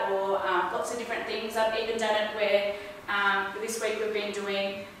that, or lots of different things. I've even done it where this week we've been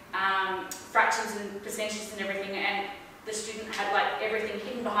doing fractions and percentages and everything, and the student had like everything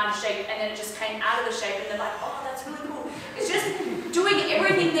hidden behind a shape, and then it just came out of the shape, and they're like, oh, that's really cool. It's just doing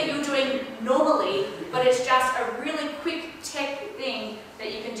everything that you're doing normally, but it's just a really quick tech thing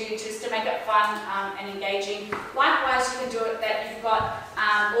that you can do just to make it fun and engaging. Likewise, you can do it that you've got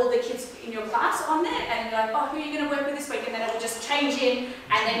all the kids in your class on there, and you're like, oh, who are you going to work with this week? And then it will just change in,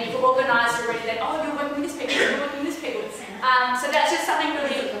 and then you've organised already that, oh, you're working with this people, you're working with this people. So that's just something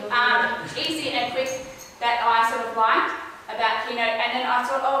really easy and quick that I sort of liked about Keynote. And then I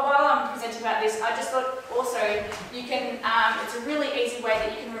thought, oh, while I'm presenting about this, I just thought also you can, it's a really easy way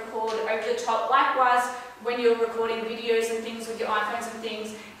that you can record over the top. Likewise, when you're recording videos and things with your iPhones and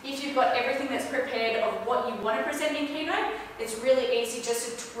things, if you've got everything that's prepared of what you want to present in Keynote, it's really easy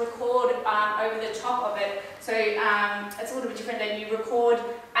just to record over the top of it. So it's a little bit different than you record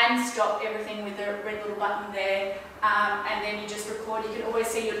and stop everything with the red little button there, and then you just record. You can always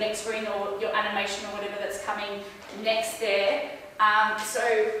see your next screen or your animation or whatever that's coming next there.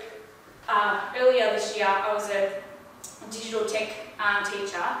 Earlier this year, I was a digital tech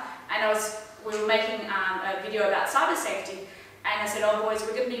teacher, and we were making a video about cyber safety, and I said, oh boys,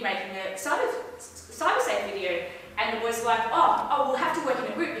 we're going to be making a cyber safe video, and the boys were like, oh, we'll have to work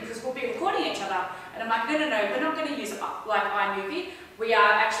in a group because we'll be recording each other. And I'm like, no, we're not going to use like iMovie, we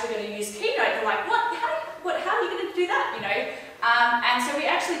are actually going to use Keynote. They're like, what? How are you going to do that? And so we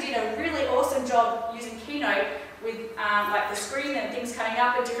actually did a really awesome job using Keynote with like the screen and things coming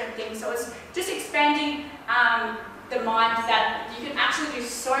up and different things. So it's just expanding the mind that you can actually do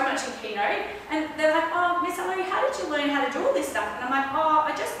so much in Keynote. And they're like, oh, Miss Ellery, how did you learn how to do all this stuff? And I'm like, oh,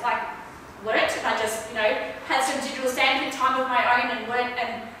 I just learnt, and I just, had some digital sandpit time of my own and learnt,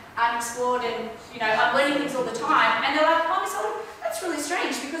 and and explored, and I'm learning things all the time. And they're like, oh, Miss Olive, that's really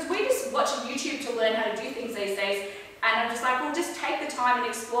strange because we just watch YouTube to learn how to do things these days. And I'm just like, well, just take the time and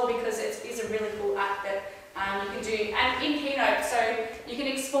explore because it is a really cool app that you can do. And in Keynote, so you can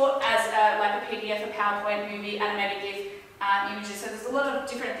export as like a PDF, a PowerPoint, movie, animated GIF, images. So there's a lot of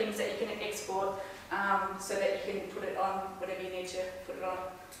different things that you can export so that you can put it on whatever you need to put it on.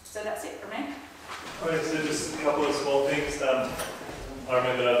 So that's it from me. Okay, so just a couple of small things. I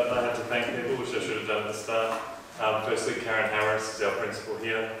remember I had to thank people, which I should have done at the start. Firstly, Karen Harris is our principal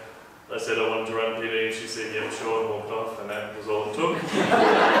here. I said I wanted to run PD, and she said, yeah, sure, and walked off, and that was all it took.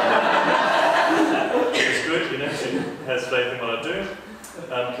 It was good, she has faith in what I do.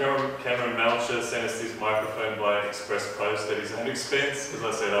 Cameron Melcher sent us this microphone by express post at his own expense,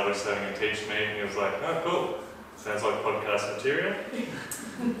 because I said I was having a TeachMeet, and he was like, oh, cool. Sounds like podcast material.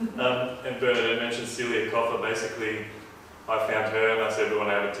 And Bernadette mentioned Celia Coffer. Basically, I found her and I said we want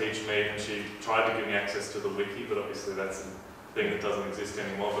to have a TeachMeet, and she tried to give me access to the wiki, but obviously that's a thing that doesn't exist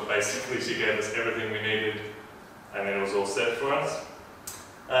anymore. But basically she gave us everything we needed, and then it was all set for us.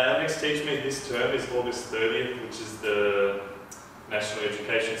 Our next TeachMeet this term is August 30th, which is the National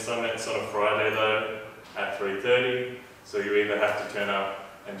Education Summit. It's on a Friday though, at 3:30. So you either have to turn up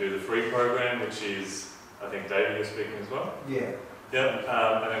and do the free program, which is, I think David, you're speaking as well? Yeah. Yep,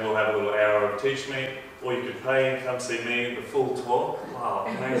 and then we'll have a little hour of TeachMeet, or you could pay and come see me, the full talk. Wow,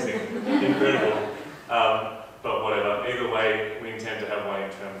 amazing, incredible. But whatever, either way, we intend to have one in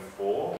term 4.